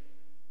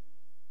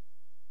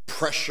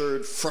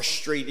 pressured,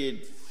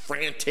 frustrated,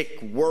 frantic,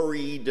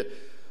 worried,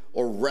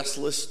 or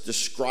restless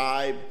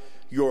describe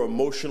your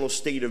emotional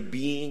state of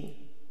being?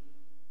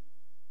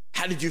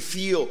 How did you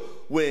feel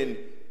when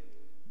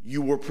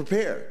you were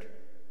prepared?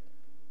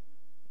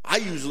 I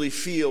usually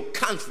feel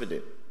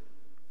confident,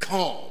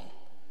 calm,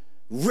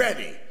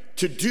 ready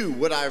to do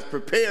what I have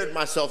prepared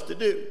myself to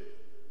do.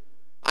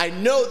 I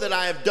know that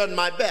I have done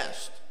my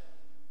best.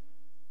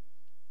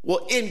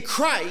 Well, in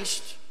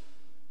Christ,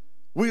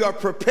 we are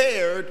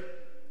prepared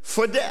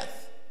for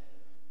death.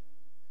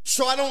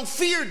 So I don't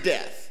fear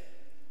death.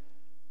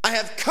 I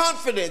have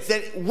confidence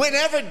that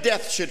whenever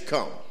death should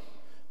come,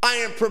 I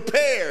am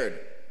prepared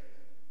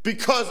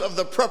because of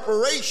the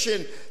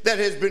preparation that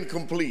has been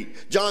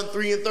complete. John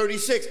 3 and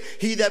 36,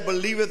 he that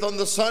believeth on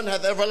the Son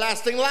hath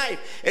everlasting life,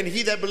 and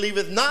he that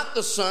believeth not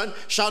the Son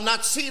shall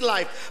not see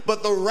life,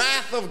 but the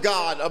wrath of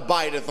God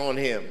abideth on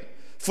him.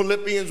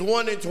 Philippians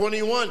 1 and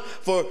 21,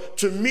 for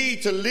to me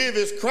to live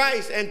is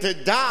Christ, and to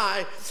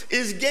die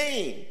is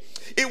gain.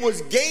 It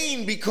was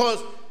gain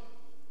because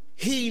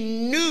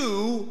he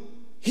knew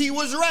he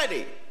was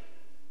ready.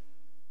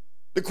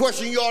 The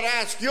question you ought to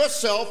ask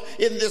yourself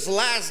in this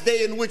last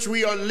day in which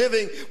we are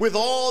living, with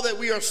all that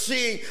we are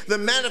seeing, the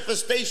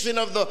manifestation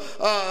of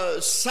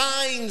the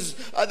signs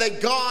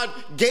that God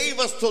gave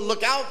us to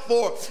look out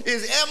for,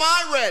 is, am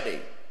I ready?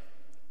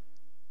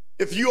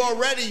 If you are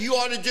ready, you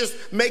ought to just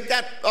make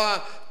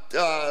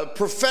that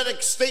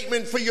prophetic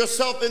statement for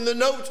yourself in the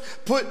notes.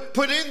 Put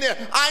in there,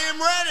 I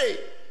am ready.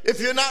 If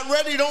you're not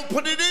ready, don't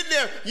put it in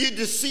there. You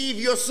deceive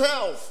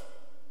yourself.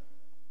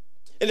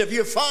 And if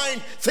you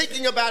find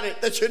thinking about it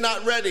that you're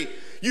not ready,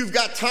 you've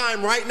got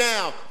time right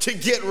now to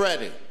get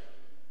ready.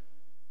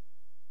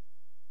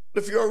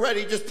 If you're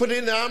ready, just put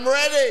in there, I'm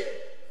ready.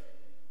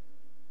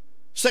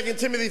 2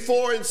 Timothy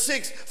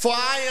 4:6, for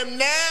I am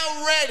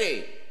now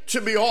ready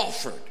to be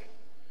offered,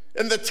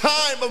 and the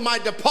time of my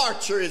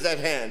departure is at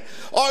hand.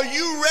 Are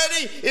you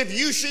ready if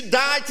you should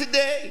die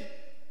today?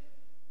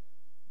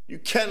 You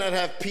cannot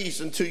have peace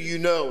until you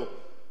know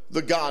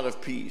the God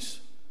of peace.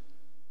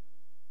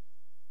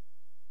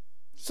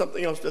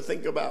 Something else to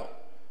think about.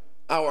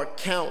 Our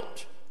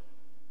account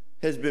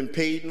has been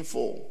paid in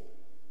full.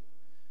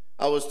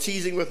 I was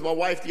teasing with my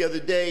wife the other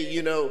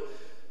day,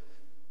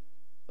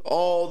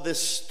 all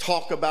this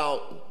talk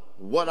about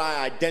what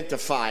I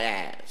identify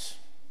as.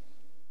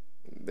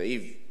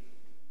 They've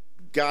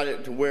got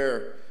it to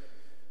where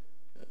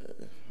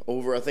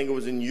I think it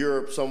was in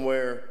Europe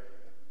somewhere,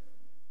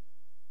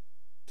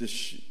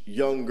 this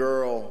young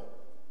girl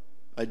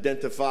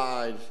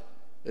identified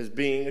as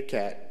being a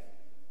cat.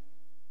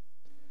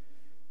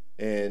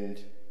 And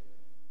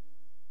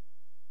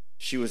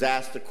she was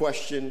asked a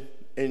question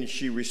and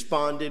she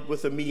responded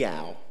with a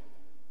meow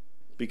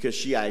because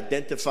she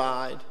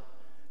identified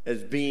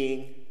as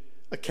being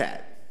a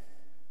cat.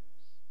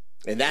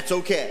 And that's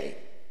okay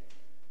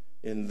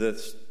in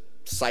the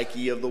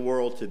psyche of the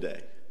world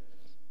today.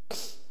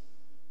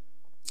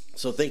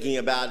 So thinking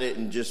about it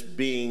and just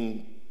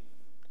being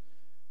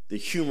the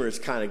humorous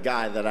kind of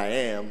guy that I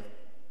am,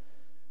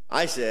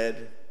 I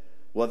said,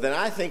 well, then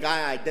I think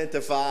I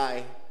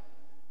identify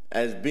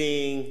as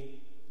being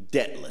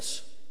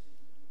debtless.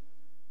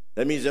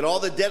 That means that all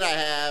the debt I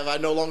have, I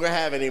no longer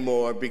have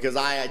anymore because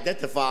I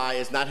identify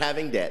as not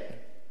having debt.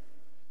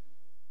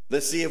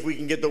 Let's see if we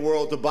can get the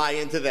world to buy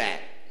into that.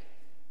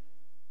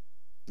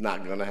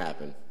 Not going to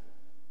happen.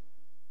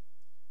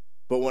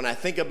 But when I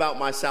think about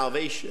my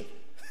salvation,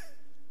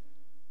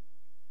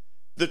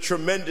 the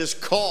tremendous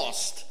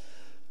cost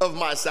of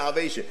my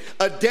salvation,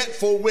 a debt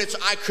for which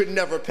I could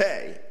never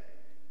pay,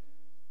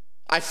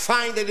 I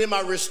find that in my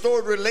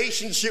restored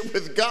relationship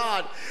with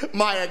God,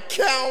 my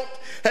account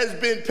has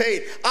been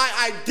paid.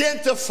 I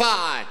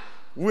identify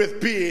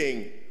with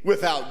being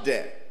without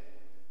debt.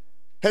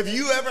 Have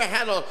you ever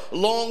had a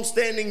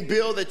long-standing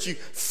bill that you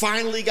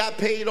finally got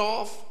paid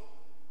off?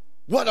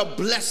 What a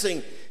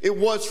blessing it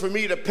was for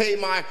me to pay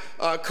my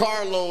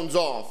car loans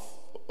off,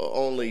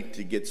 only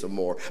to get some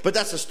more. But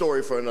that's a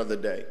story for another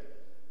day.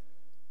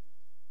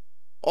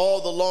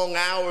 All the long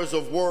hours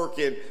of work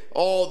and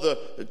all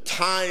the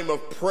time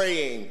of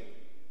praying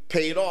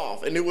paid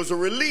off. And it was a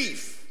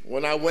relief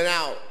when I went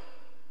out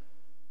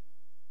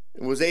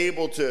and was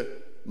able to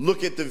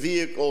look at the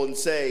vehicle and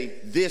say,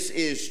 this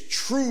is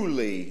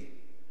truly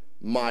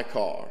my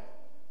car.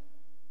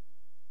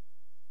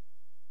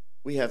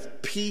 We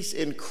have peace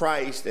in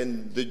Christ,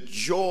 and the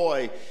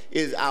joy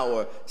is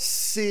our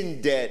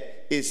sin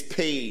debt is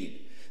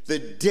paid. The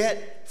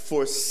debt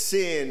for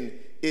sin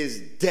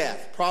is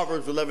death.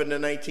 Proverbs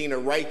 11:19,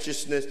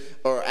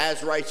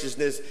 as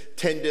righteousness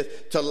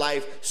tendeth to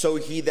life, so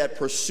he that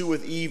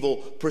pursueth evil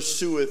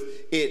pursueth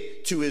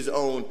it to his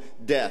own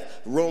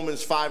death.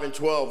 Romans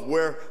 5:12,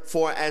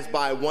 wherefore as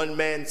by one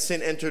man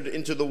sin entered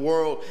into the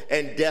world,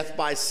 and death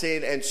by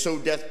sin, and so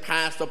death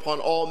passed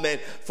upon all men,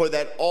 for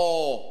that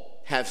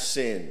all have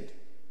sinned.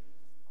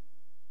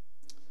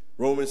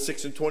 Romans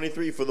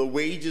 6:23, for the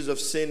wages of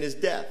sin is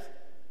death,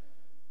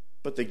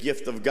 but the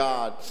gift of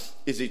God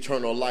is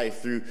eternal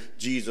life through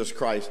Jesus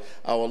Christ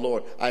our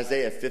Lord.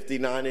 Isaiah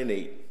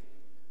 59:8,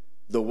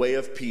 the way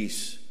of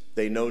peace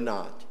they know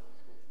not,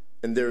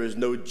 and there is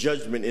no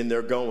judgment in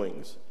their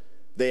goings.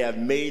 They have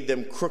made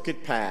them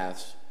crooked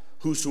paths.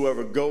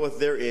 Whosoever goeth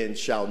therein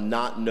shall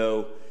not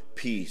know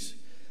peace.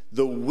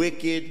 The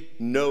wicked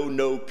know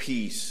no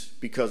peace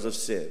because of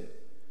sin.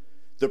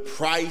 The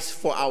price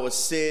for our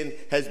sin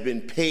has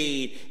been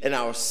paid, and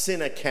our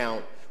sin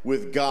account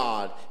with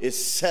God is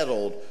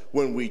settled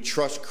when we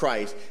trust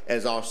Christ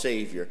as our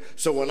Savior.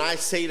 So when I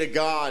say to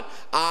God,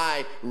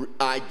 I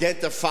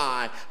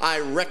identify, I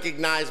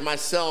recognize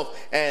myself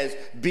as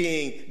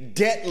being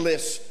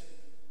debtless,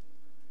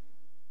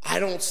 I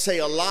don't say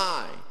a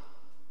lie,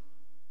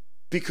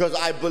 because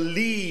I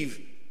believe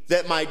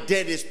that my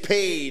debt is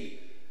paid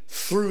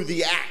through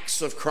the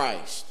acts of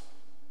Christ.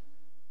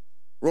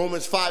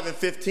 Romans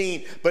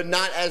 5:15, but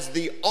not as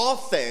the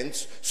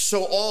offense,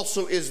 so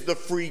also is the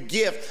free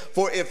gift.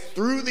 For if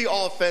through the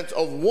offense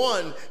of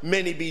one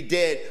many be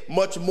dead,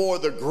 much more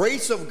the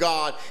grace of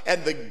God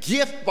and the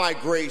gift by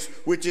grace,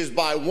 which is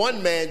by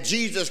one man,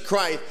 Jesus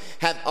Christ,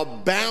 hath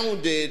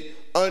abounded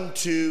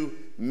unto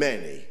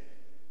many.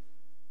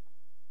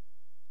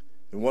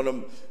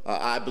 And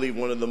I believe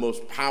one of the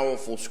most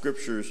powerful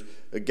scriptures,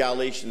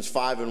 Galatians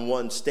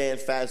 5:1, stand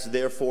fast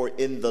therefore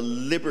in the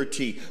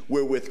liberty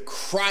wherewith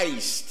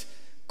Christ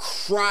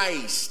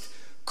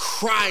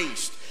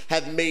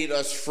hath made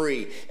us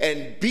free,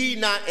 and be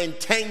not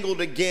entangled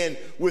again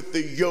with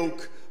the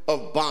yoke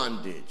of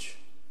bondage.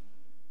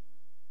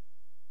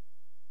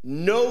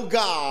 No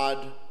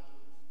God,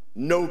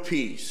 no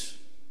peace.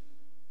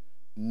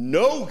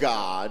 No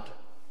God,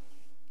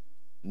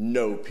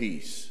 no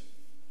peace.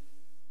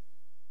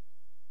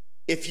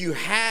 If you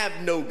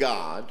have no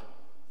God,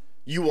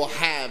 you will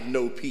have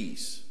no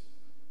peace.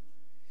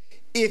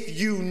 If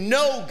you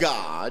know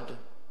God,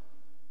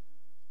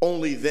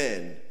 Only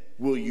then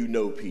will you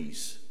know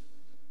peace.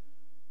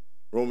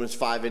 Romans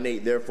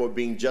 5:8, therefore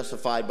being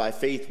justified by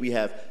faith, we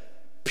have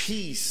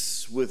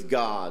peace with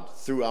God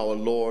through our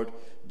Lord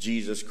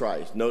Jesus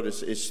Christ.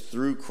 Notice it's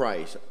through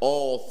Christ.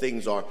 All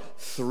things are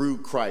through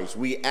Christ.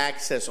 We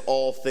access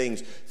all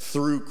things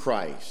through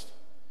Christ.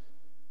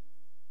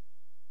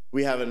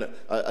 We have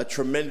a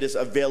tremendous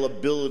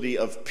availability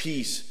of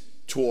peace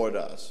toward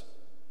us.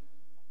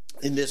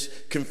 In this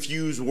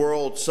confused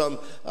world, some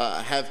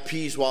have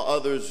peace while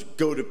others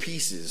go to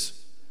pieces.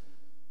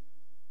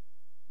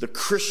 The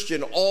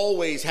Christian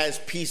always has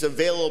peace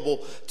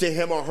available to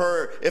him or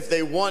her if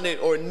they want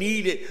it or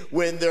need it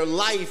when their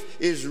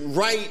life is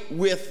right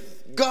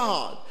with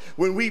God.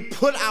 When we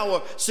put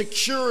our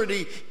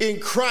security in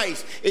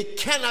Christ, it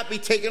cannot be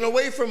taken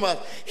away from us.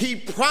 He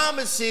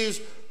promises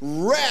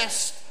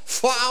rest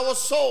for our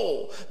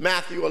soul.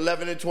 Matthew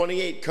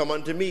 11:28, come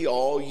unto me,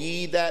 all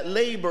ye that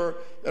labor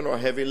and are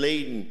heavy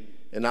laden,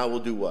 and I will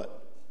do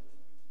what?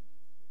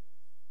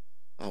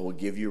 I will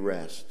give you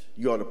rest.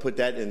 You ought to put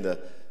that in the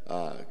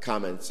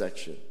comment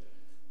section.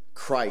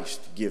 Christ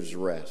gives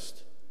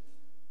rest.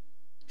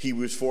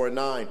 Hebrews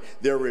 4:9,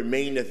 there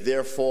remaineth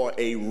therefore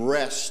a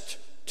rest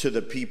to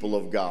the people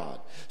of God.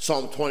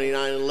 Psalm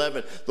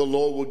 29:11, the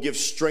Lord will give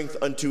strength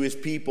unto his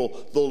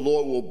people. The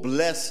Lord will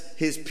bless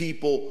his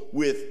people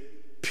with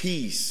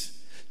peace.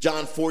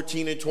 John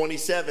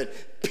 14:27,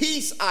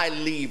 peace I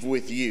leave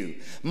with you.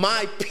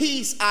 My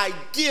peace I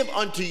give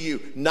unto you.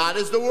 Not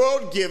as the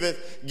world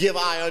giveth, give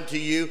I unto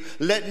you.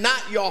 Let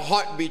not your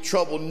heart be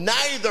troubled,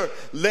 neither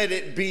let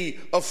it be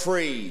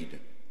afraid.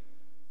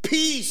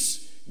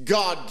 Peace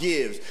God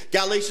gives.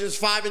 Galatians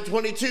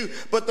 5:22,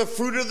 but the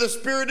fruit of the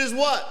Spirit is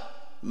what?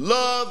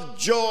 Love,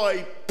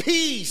 joy,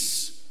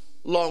 peace,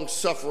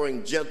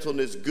 long-suffering,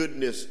 gentleness,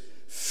 goodness,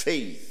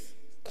 faith.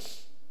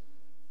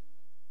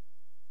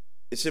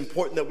 It's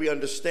important that we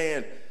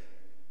understand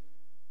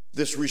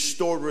this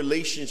restored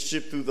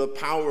relationship through the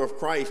power of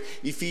Christ.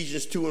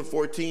 Ephesians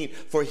 2:14,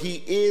 for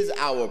he is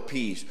our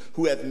peace,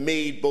 who hath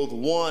made both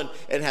one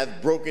and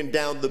hath broken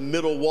down the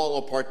middle wall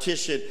of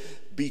partition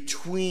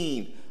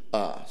between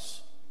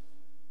us.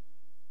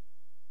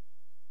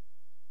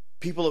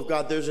 People of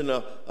God, there's an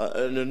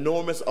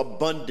enormous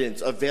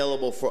abundance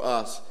available for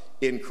us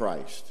in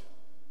Christ.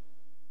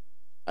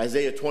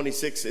 Isaiah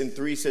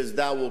 26:3 says,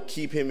 thou wilt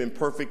keep him in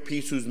perfect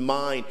peace whose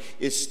mind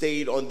is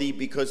stayed on thee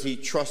because he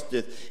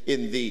trusteth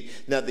in thee.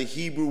 Now the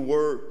Hebrew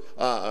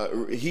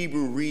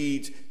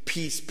reads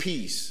peace,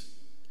 peace.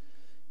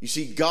 You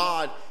see,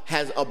 God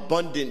has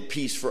abundant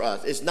peace for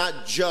us. It's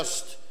not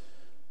just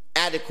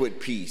adequate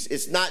peace.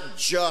 It's not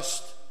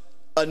just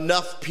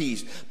enough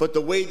peace. But the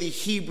way the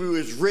Hebrew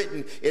is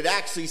written, it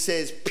actually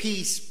says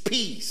peace,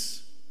 peace.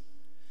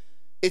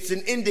 It's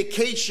an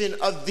indication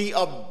of the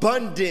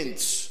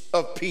abundance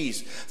of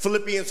peace.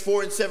 Philippians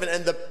 4:7,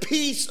 and the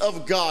peace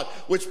of God,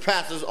 which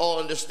passes all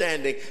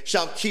understanding,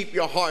 shall keep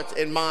your hearts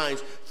and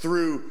minds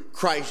through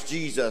Christ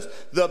Jesus.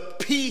 The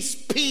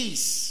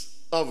peace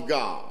of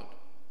God.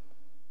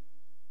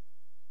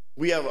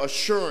 We have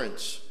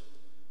assurance.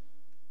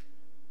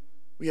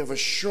 We have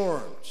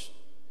assurance.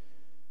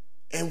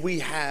 And we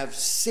have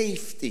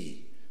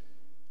safety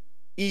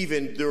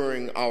even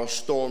during our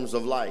storms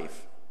of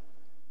life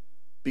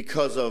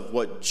because of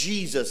what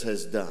Jesus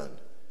has done,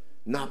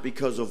 not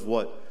because of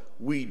what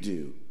we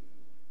do.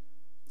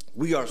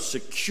 We are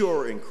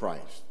secure in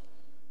Christ.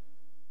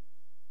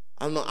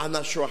 I'm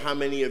not sure how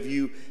many of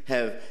you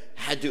have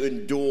had to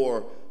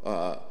endure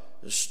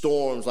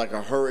storms like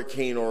a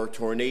hurricane or a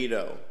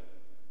tornado.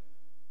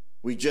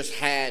 We just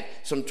had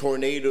some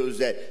tornadoes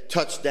that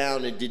touched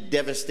down and did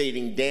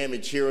devastating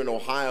damage here in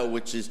Ohio,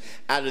 which is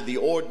out of the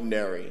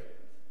ordinary.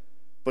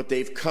 But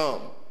they've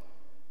come.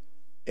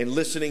 And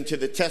listening to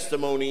the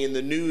testimony in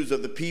the news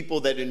of the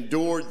people that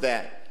endured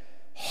that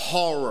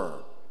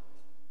horror,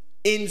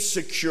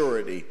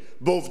 insecurity,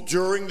 both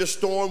during the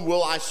storm,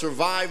 will I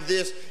survive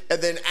this? And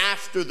then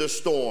after the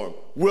storm,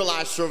 will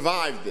I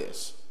survive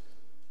this?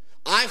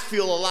 I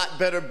feel a lot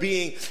better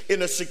being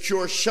in a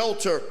secure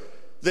shelter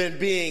than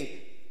being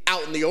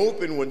out in the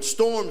open when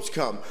storms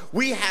come.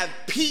 We have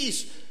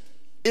peace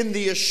in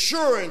the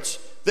assurance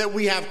that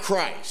we have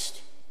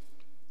Christ.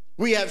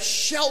 We have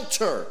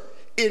shelter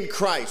in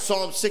Christ.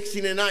 Psalm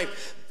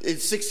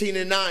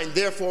 16:9,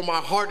 therefore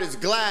my heart is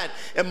glad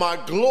and my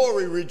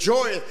glory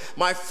rejoiceth.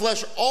 My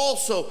flesh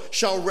also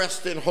shall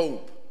rest in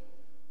hope.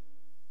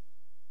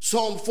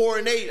 Psalm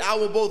 4:8, I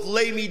will both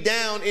lay me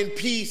down in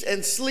peace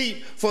and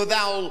sleep, for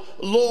thou,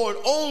 Lord,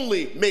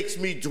 only makes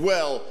me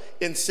dwell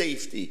in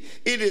safety.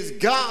 It is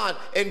God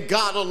and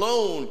God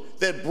alone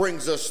that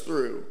brings us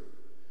through.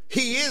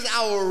 He is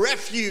our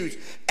refuge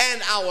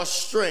and our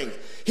strength.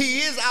 He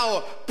is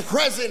our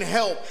present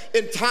help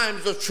in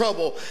times of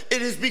trouble.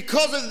 It is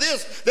because of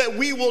this that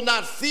we will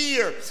not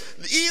fear.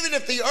 Even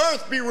if the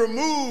earth be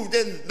removed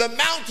and the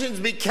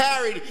mountains be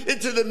carried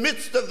into the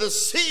midst of the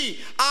sea,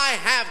 I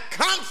have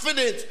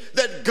confidence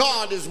that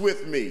God is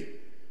with me.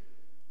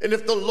 And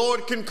if the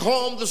Lord can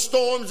calm the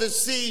storms at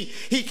sea,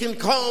 he can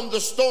calm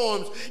the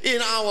storms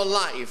in our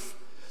life.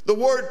 The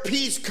word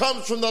peace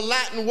comes from the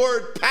Latin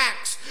word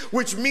pax,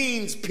 which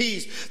means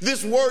peace.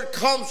 This word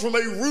comes from a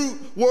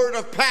root word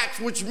of pax,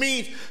 which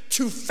means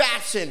to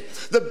fasten.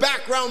 The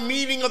background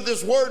meaning of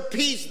this word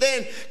peace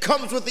then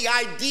comes with the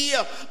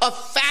idea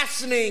of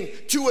fastening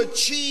to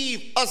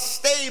achieve a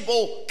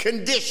stable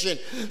condition.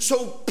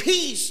 So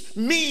peace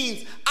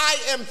means I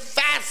am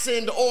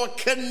fastened or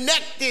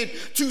connected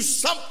to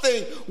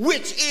something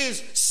which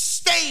is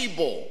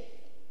stable.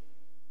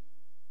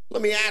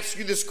 Let me ask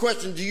you this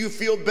question. Do you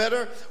feel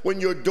better when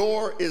your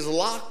door is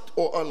locked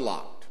or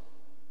unlocked?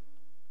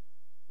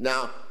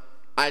 Now,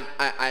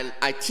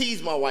 I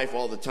tease my wife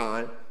all the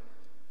time,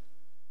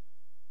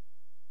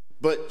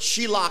 but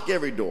she locked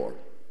every door.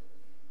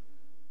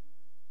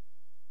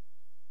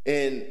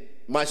 And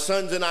my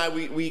sons and I,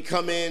 we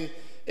come in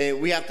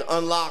and we have to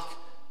unlock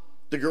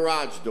the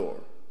garage door.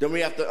 Then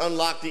we have to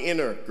unlock the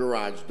inner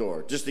garage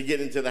door just to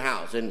get into the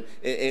house. And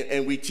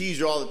we tease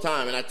her all the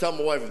time. And I tell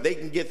my wife, if they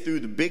can get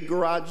through the big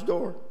garage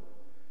door,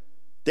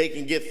 they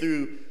can get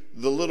through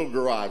the little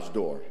garage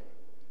door.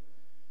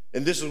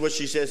 And this is what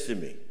she says to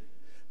me.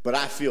 But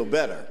I feel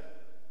better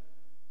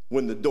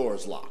when the door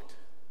is locked.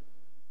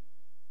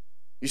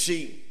 You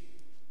see,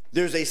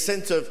 there's a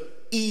sense of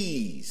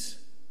ease,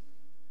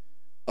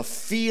 a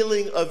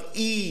feeling of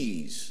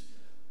ease,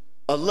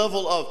 a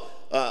level of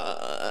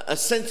a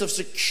sense of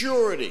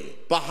security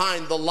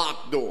behind the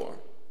locked door.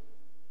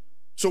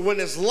 So when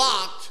it's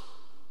locked,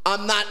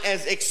 I'm not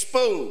as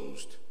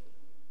exposed.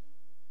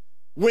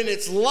 When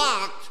it's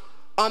locked,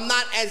 I'm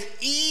not as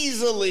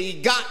easily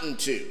gotten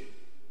to.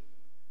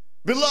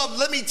 Beloved,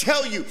 let me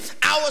tell you,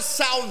 our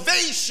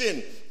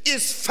salvation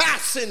is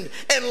fastened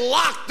and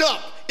locked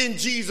up in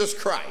Jesus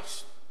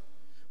Christ.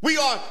 We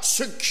are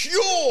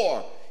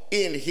secure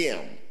in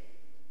him.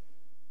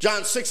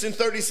 John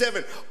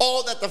 6:37,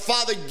 all that the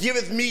Father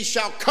giveth me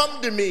shall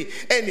come to me,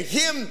 and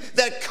him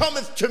that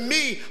cometh to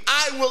me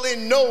I will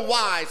in no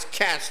wise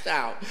cast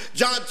out.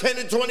 John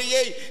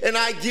 10:28, and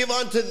I give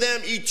unto them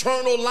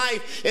eternal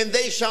life, and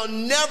they shall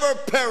never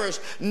perish,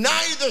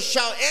 neither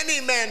shall any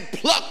man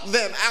pluck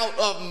them out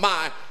of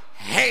my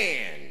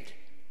hand.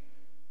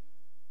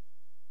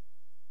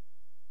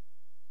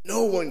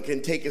 No one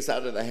can take us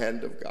out of the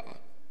hand of God.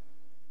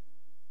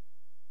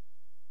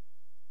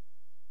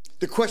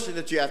 The question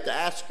that you have to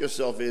ask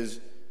yourself is,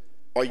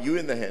 are you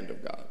in the hand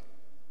of God?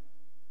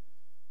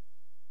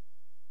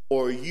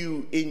 Or are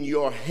you in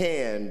your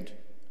hand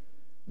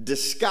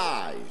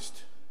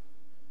disguised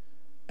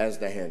as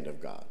the hand of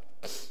God?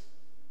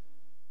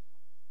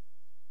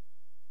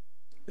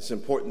 It's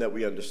important that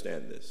we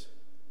understand this,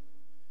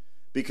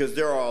 because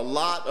there are a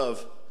lot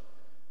of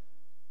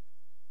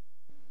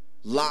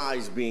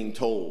lies being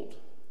told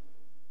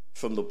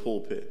from the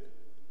pulpit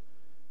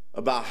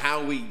about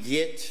how we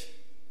get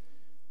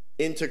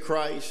into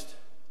Christ,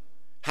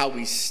 how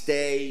we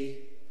stay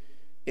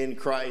in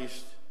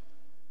Christ,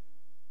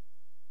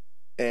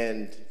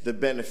 and the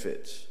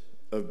benefits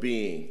of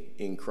being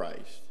in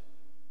Christ.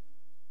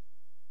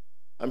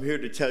 I'm here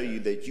to tell you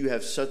that you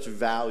have such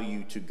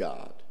value to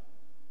God.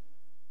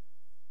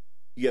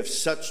 You have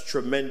such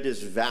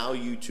tremendous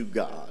value to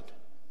God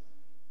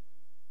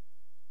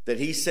that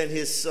he sent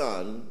his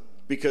son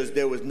because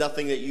there was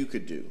nothing that you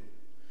could do.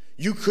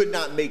 You could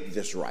not make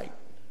this right.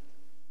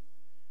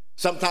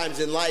 Sometimes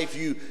in life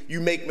you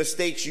make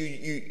mistakes.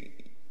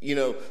 You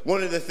know,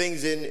 one of the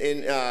things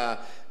in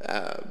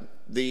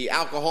the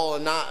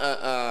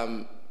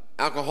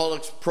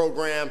alcoholics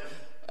program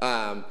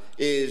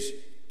is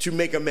to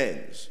make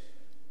amends.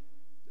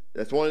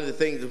 That's one of the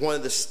things, one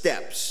of the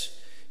steps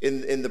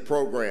in the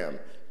program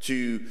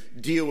to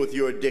deal with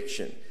your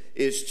addiction,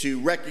 is to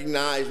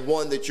recognize,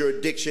 one, that your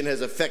addiction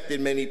has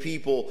affected many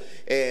people,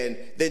 and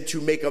then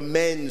to make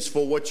amends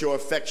for what your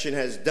affection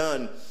has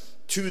done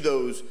to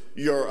those,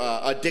 your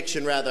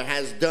addiction rather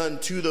has done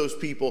to those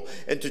people,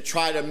 and to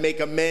try to make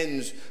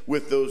amends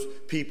with those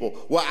people.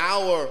 Well,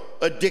 our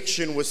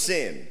addiction was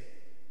sin.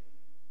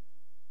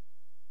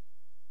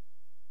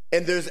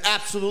 And there's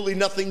absolutely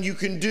nothing you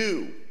can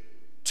do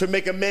to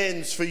make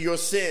amends for your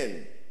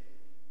sin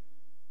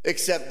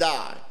except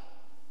die.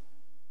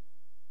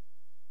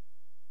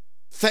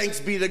 Thanks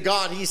be to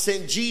God, he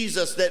sent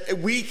Jesus that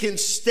we can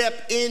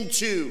step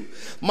into.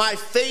 My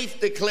faith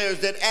declares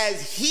that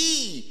as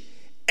he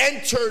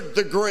entered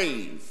the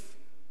grave,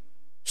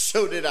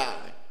 so did I.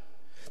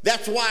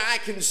 That's why I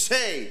can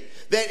say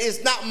that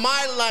it's not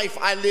my life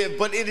I live,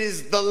 but it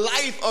is the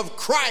life of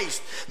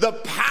Christ, the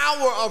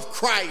power of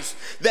Christ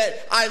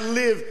that I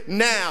live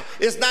now.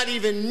 It's not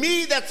even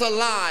me that's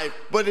alive,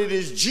 but it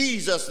is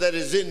Jesus that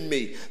is in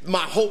me,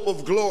 my hope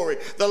of glory.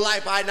 The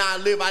life I now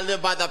live, I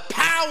live by the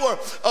power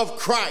of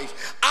Christ.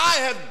 I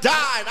have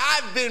died.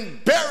 I've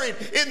been buried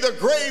in the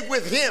grave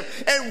with him.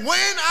 And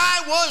when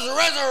I was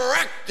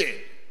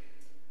resurrected,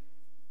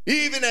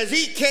 even as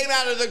he came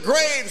out of the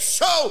grave,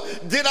 so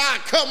did I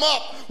come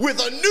up with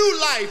a new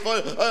life,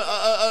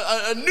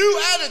 a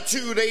new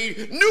attitude, a new attitude,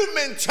 a new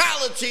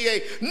mentality,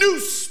 a new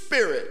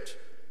spirit.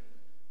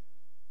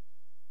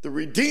 The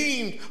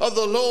redeemed of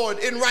the Lord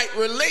in right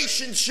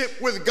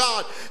relationship with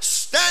God,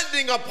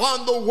 standing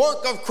upon the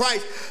work of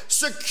Christ,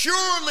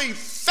 securely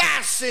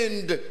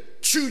fastened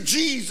to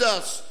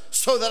Jesus,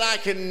 so that I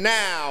can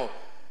now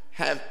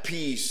have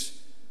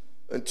peace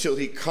until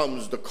he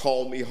comes to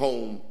call me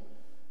home.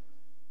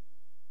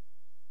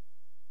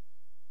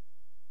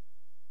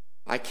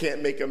 I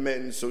can't make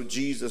amends, so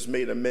Jesus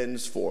made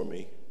amends for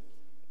me.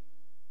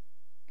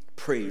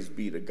 Praise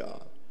be to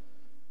God.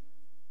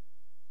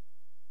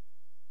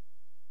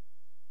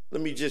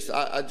 Let me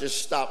I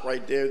just stop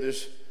right there.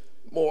 There's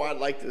more I'd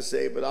like to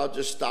say, but I'll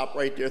just stop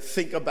right there.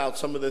 Think about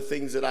some of the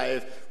things that I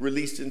have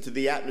released into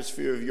the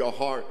atmosphere of your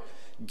heart.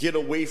 Get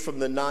away from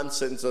the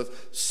nonsense of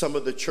some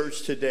of the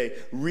church today.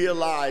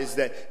 Realize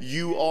that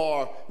you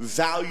are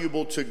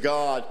valuable to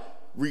God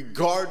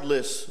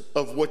regardless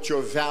of what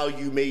your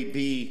value may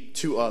be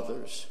to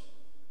others.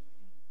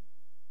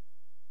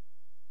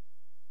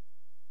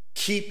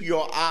 Keep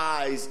your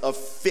eyes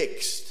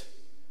affixed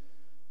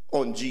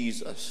on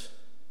Jesus,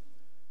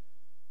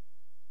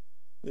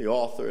 the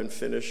author and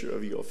finisher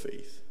of your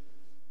faith.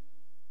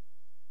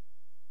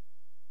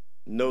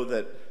 Know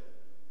that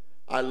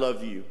I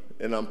love you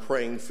and I'm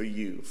praying for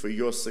you, for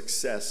your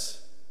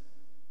success.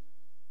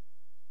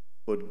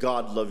 But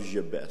God loves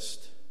you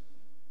best.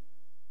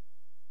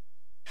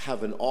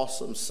 Have an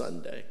awesome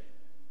Sunday.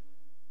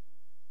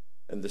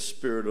 And the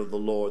Spirit of the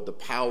Lord, the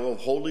power of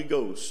Holy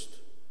Ghost,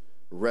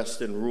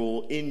 rest and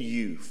rule in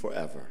you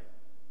forever.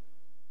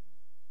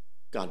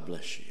 God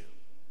bless you.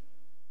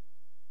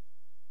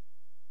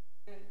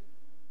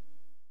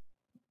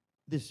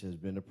 This has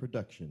been a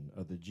production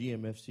of the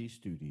GMFC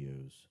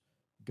Studios.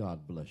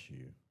 God bless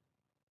you.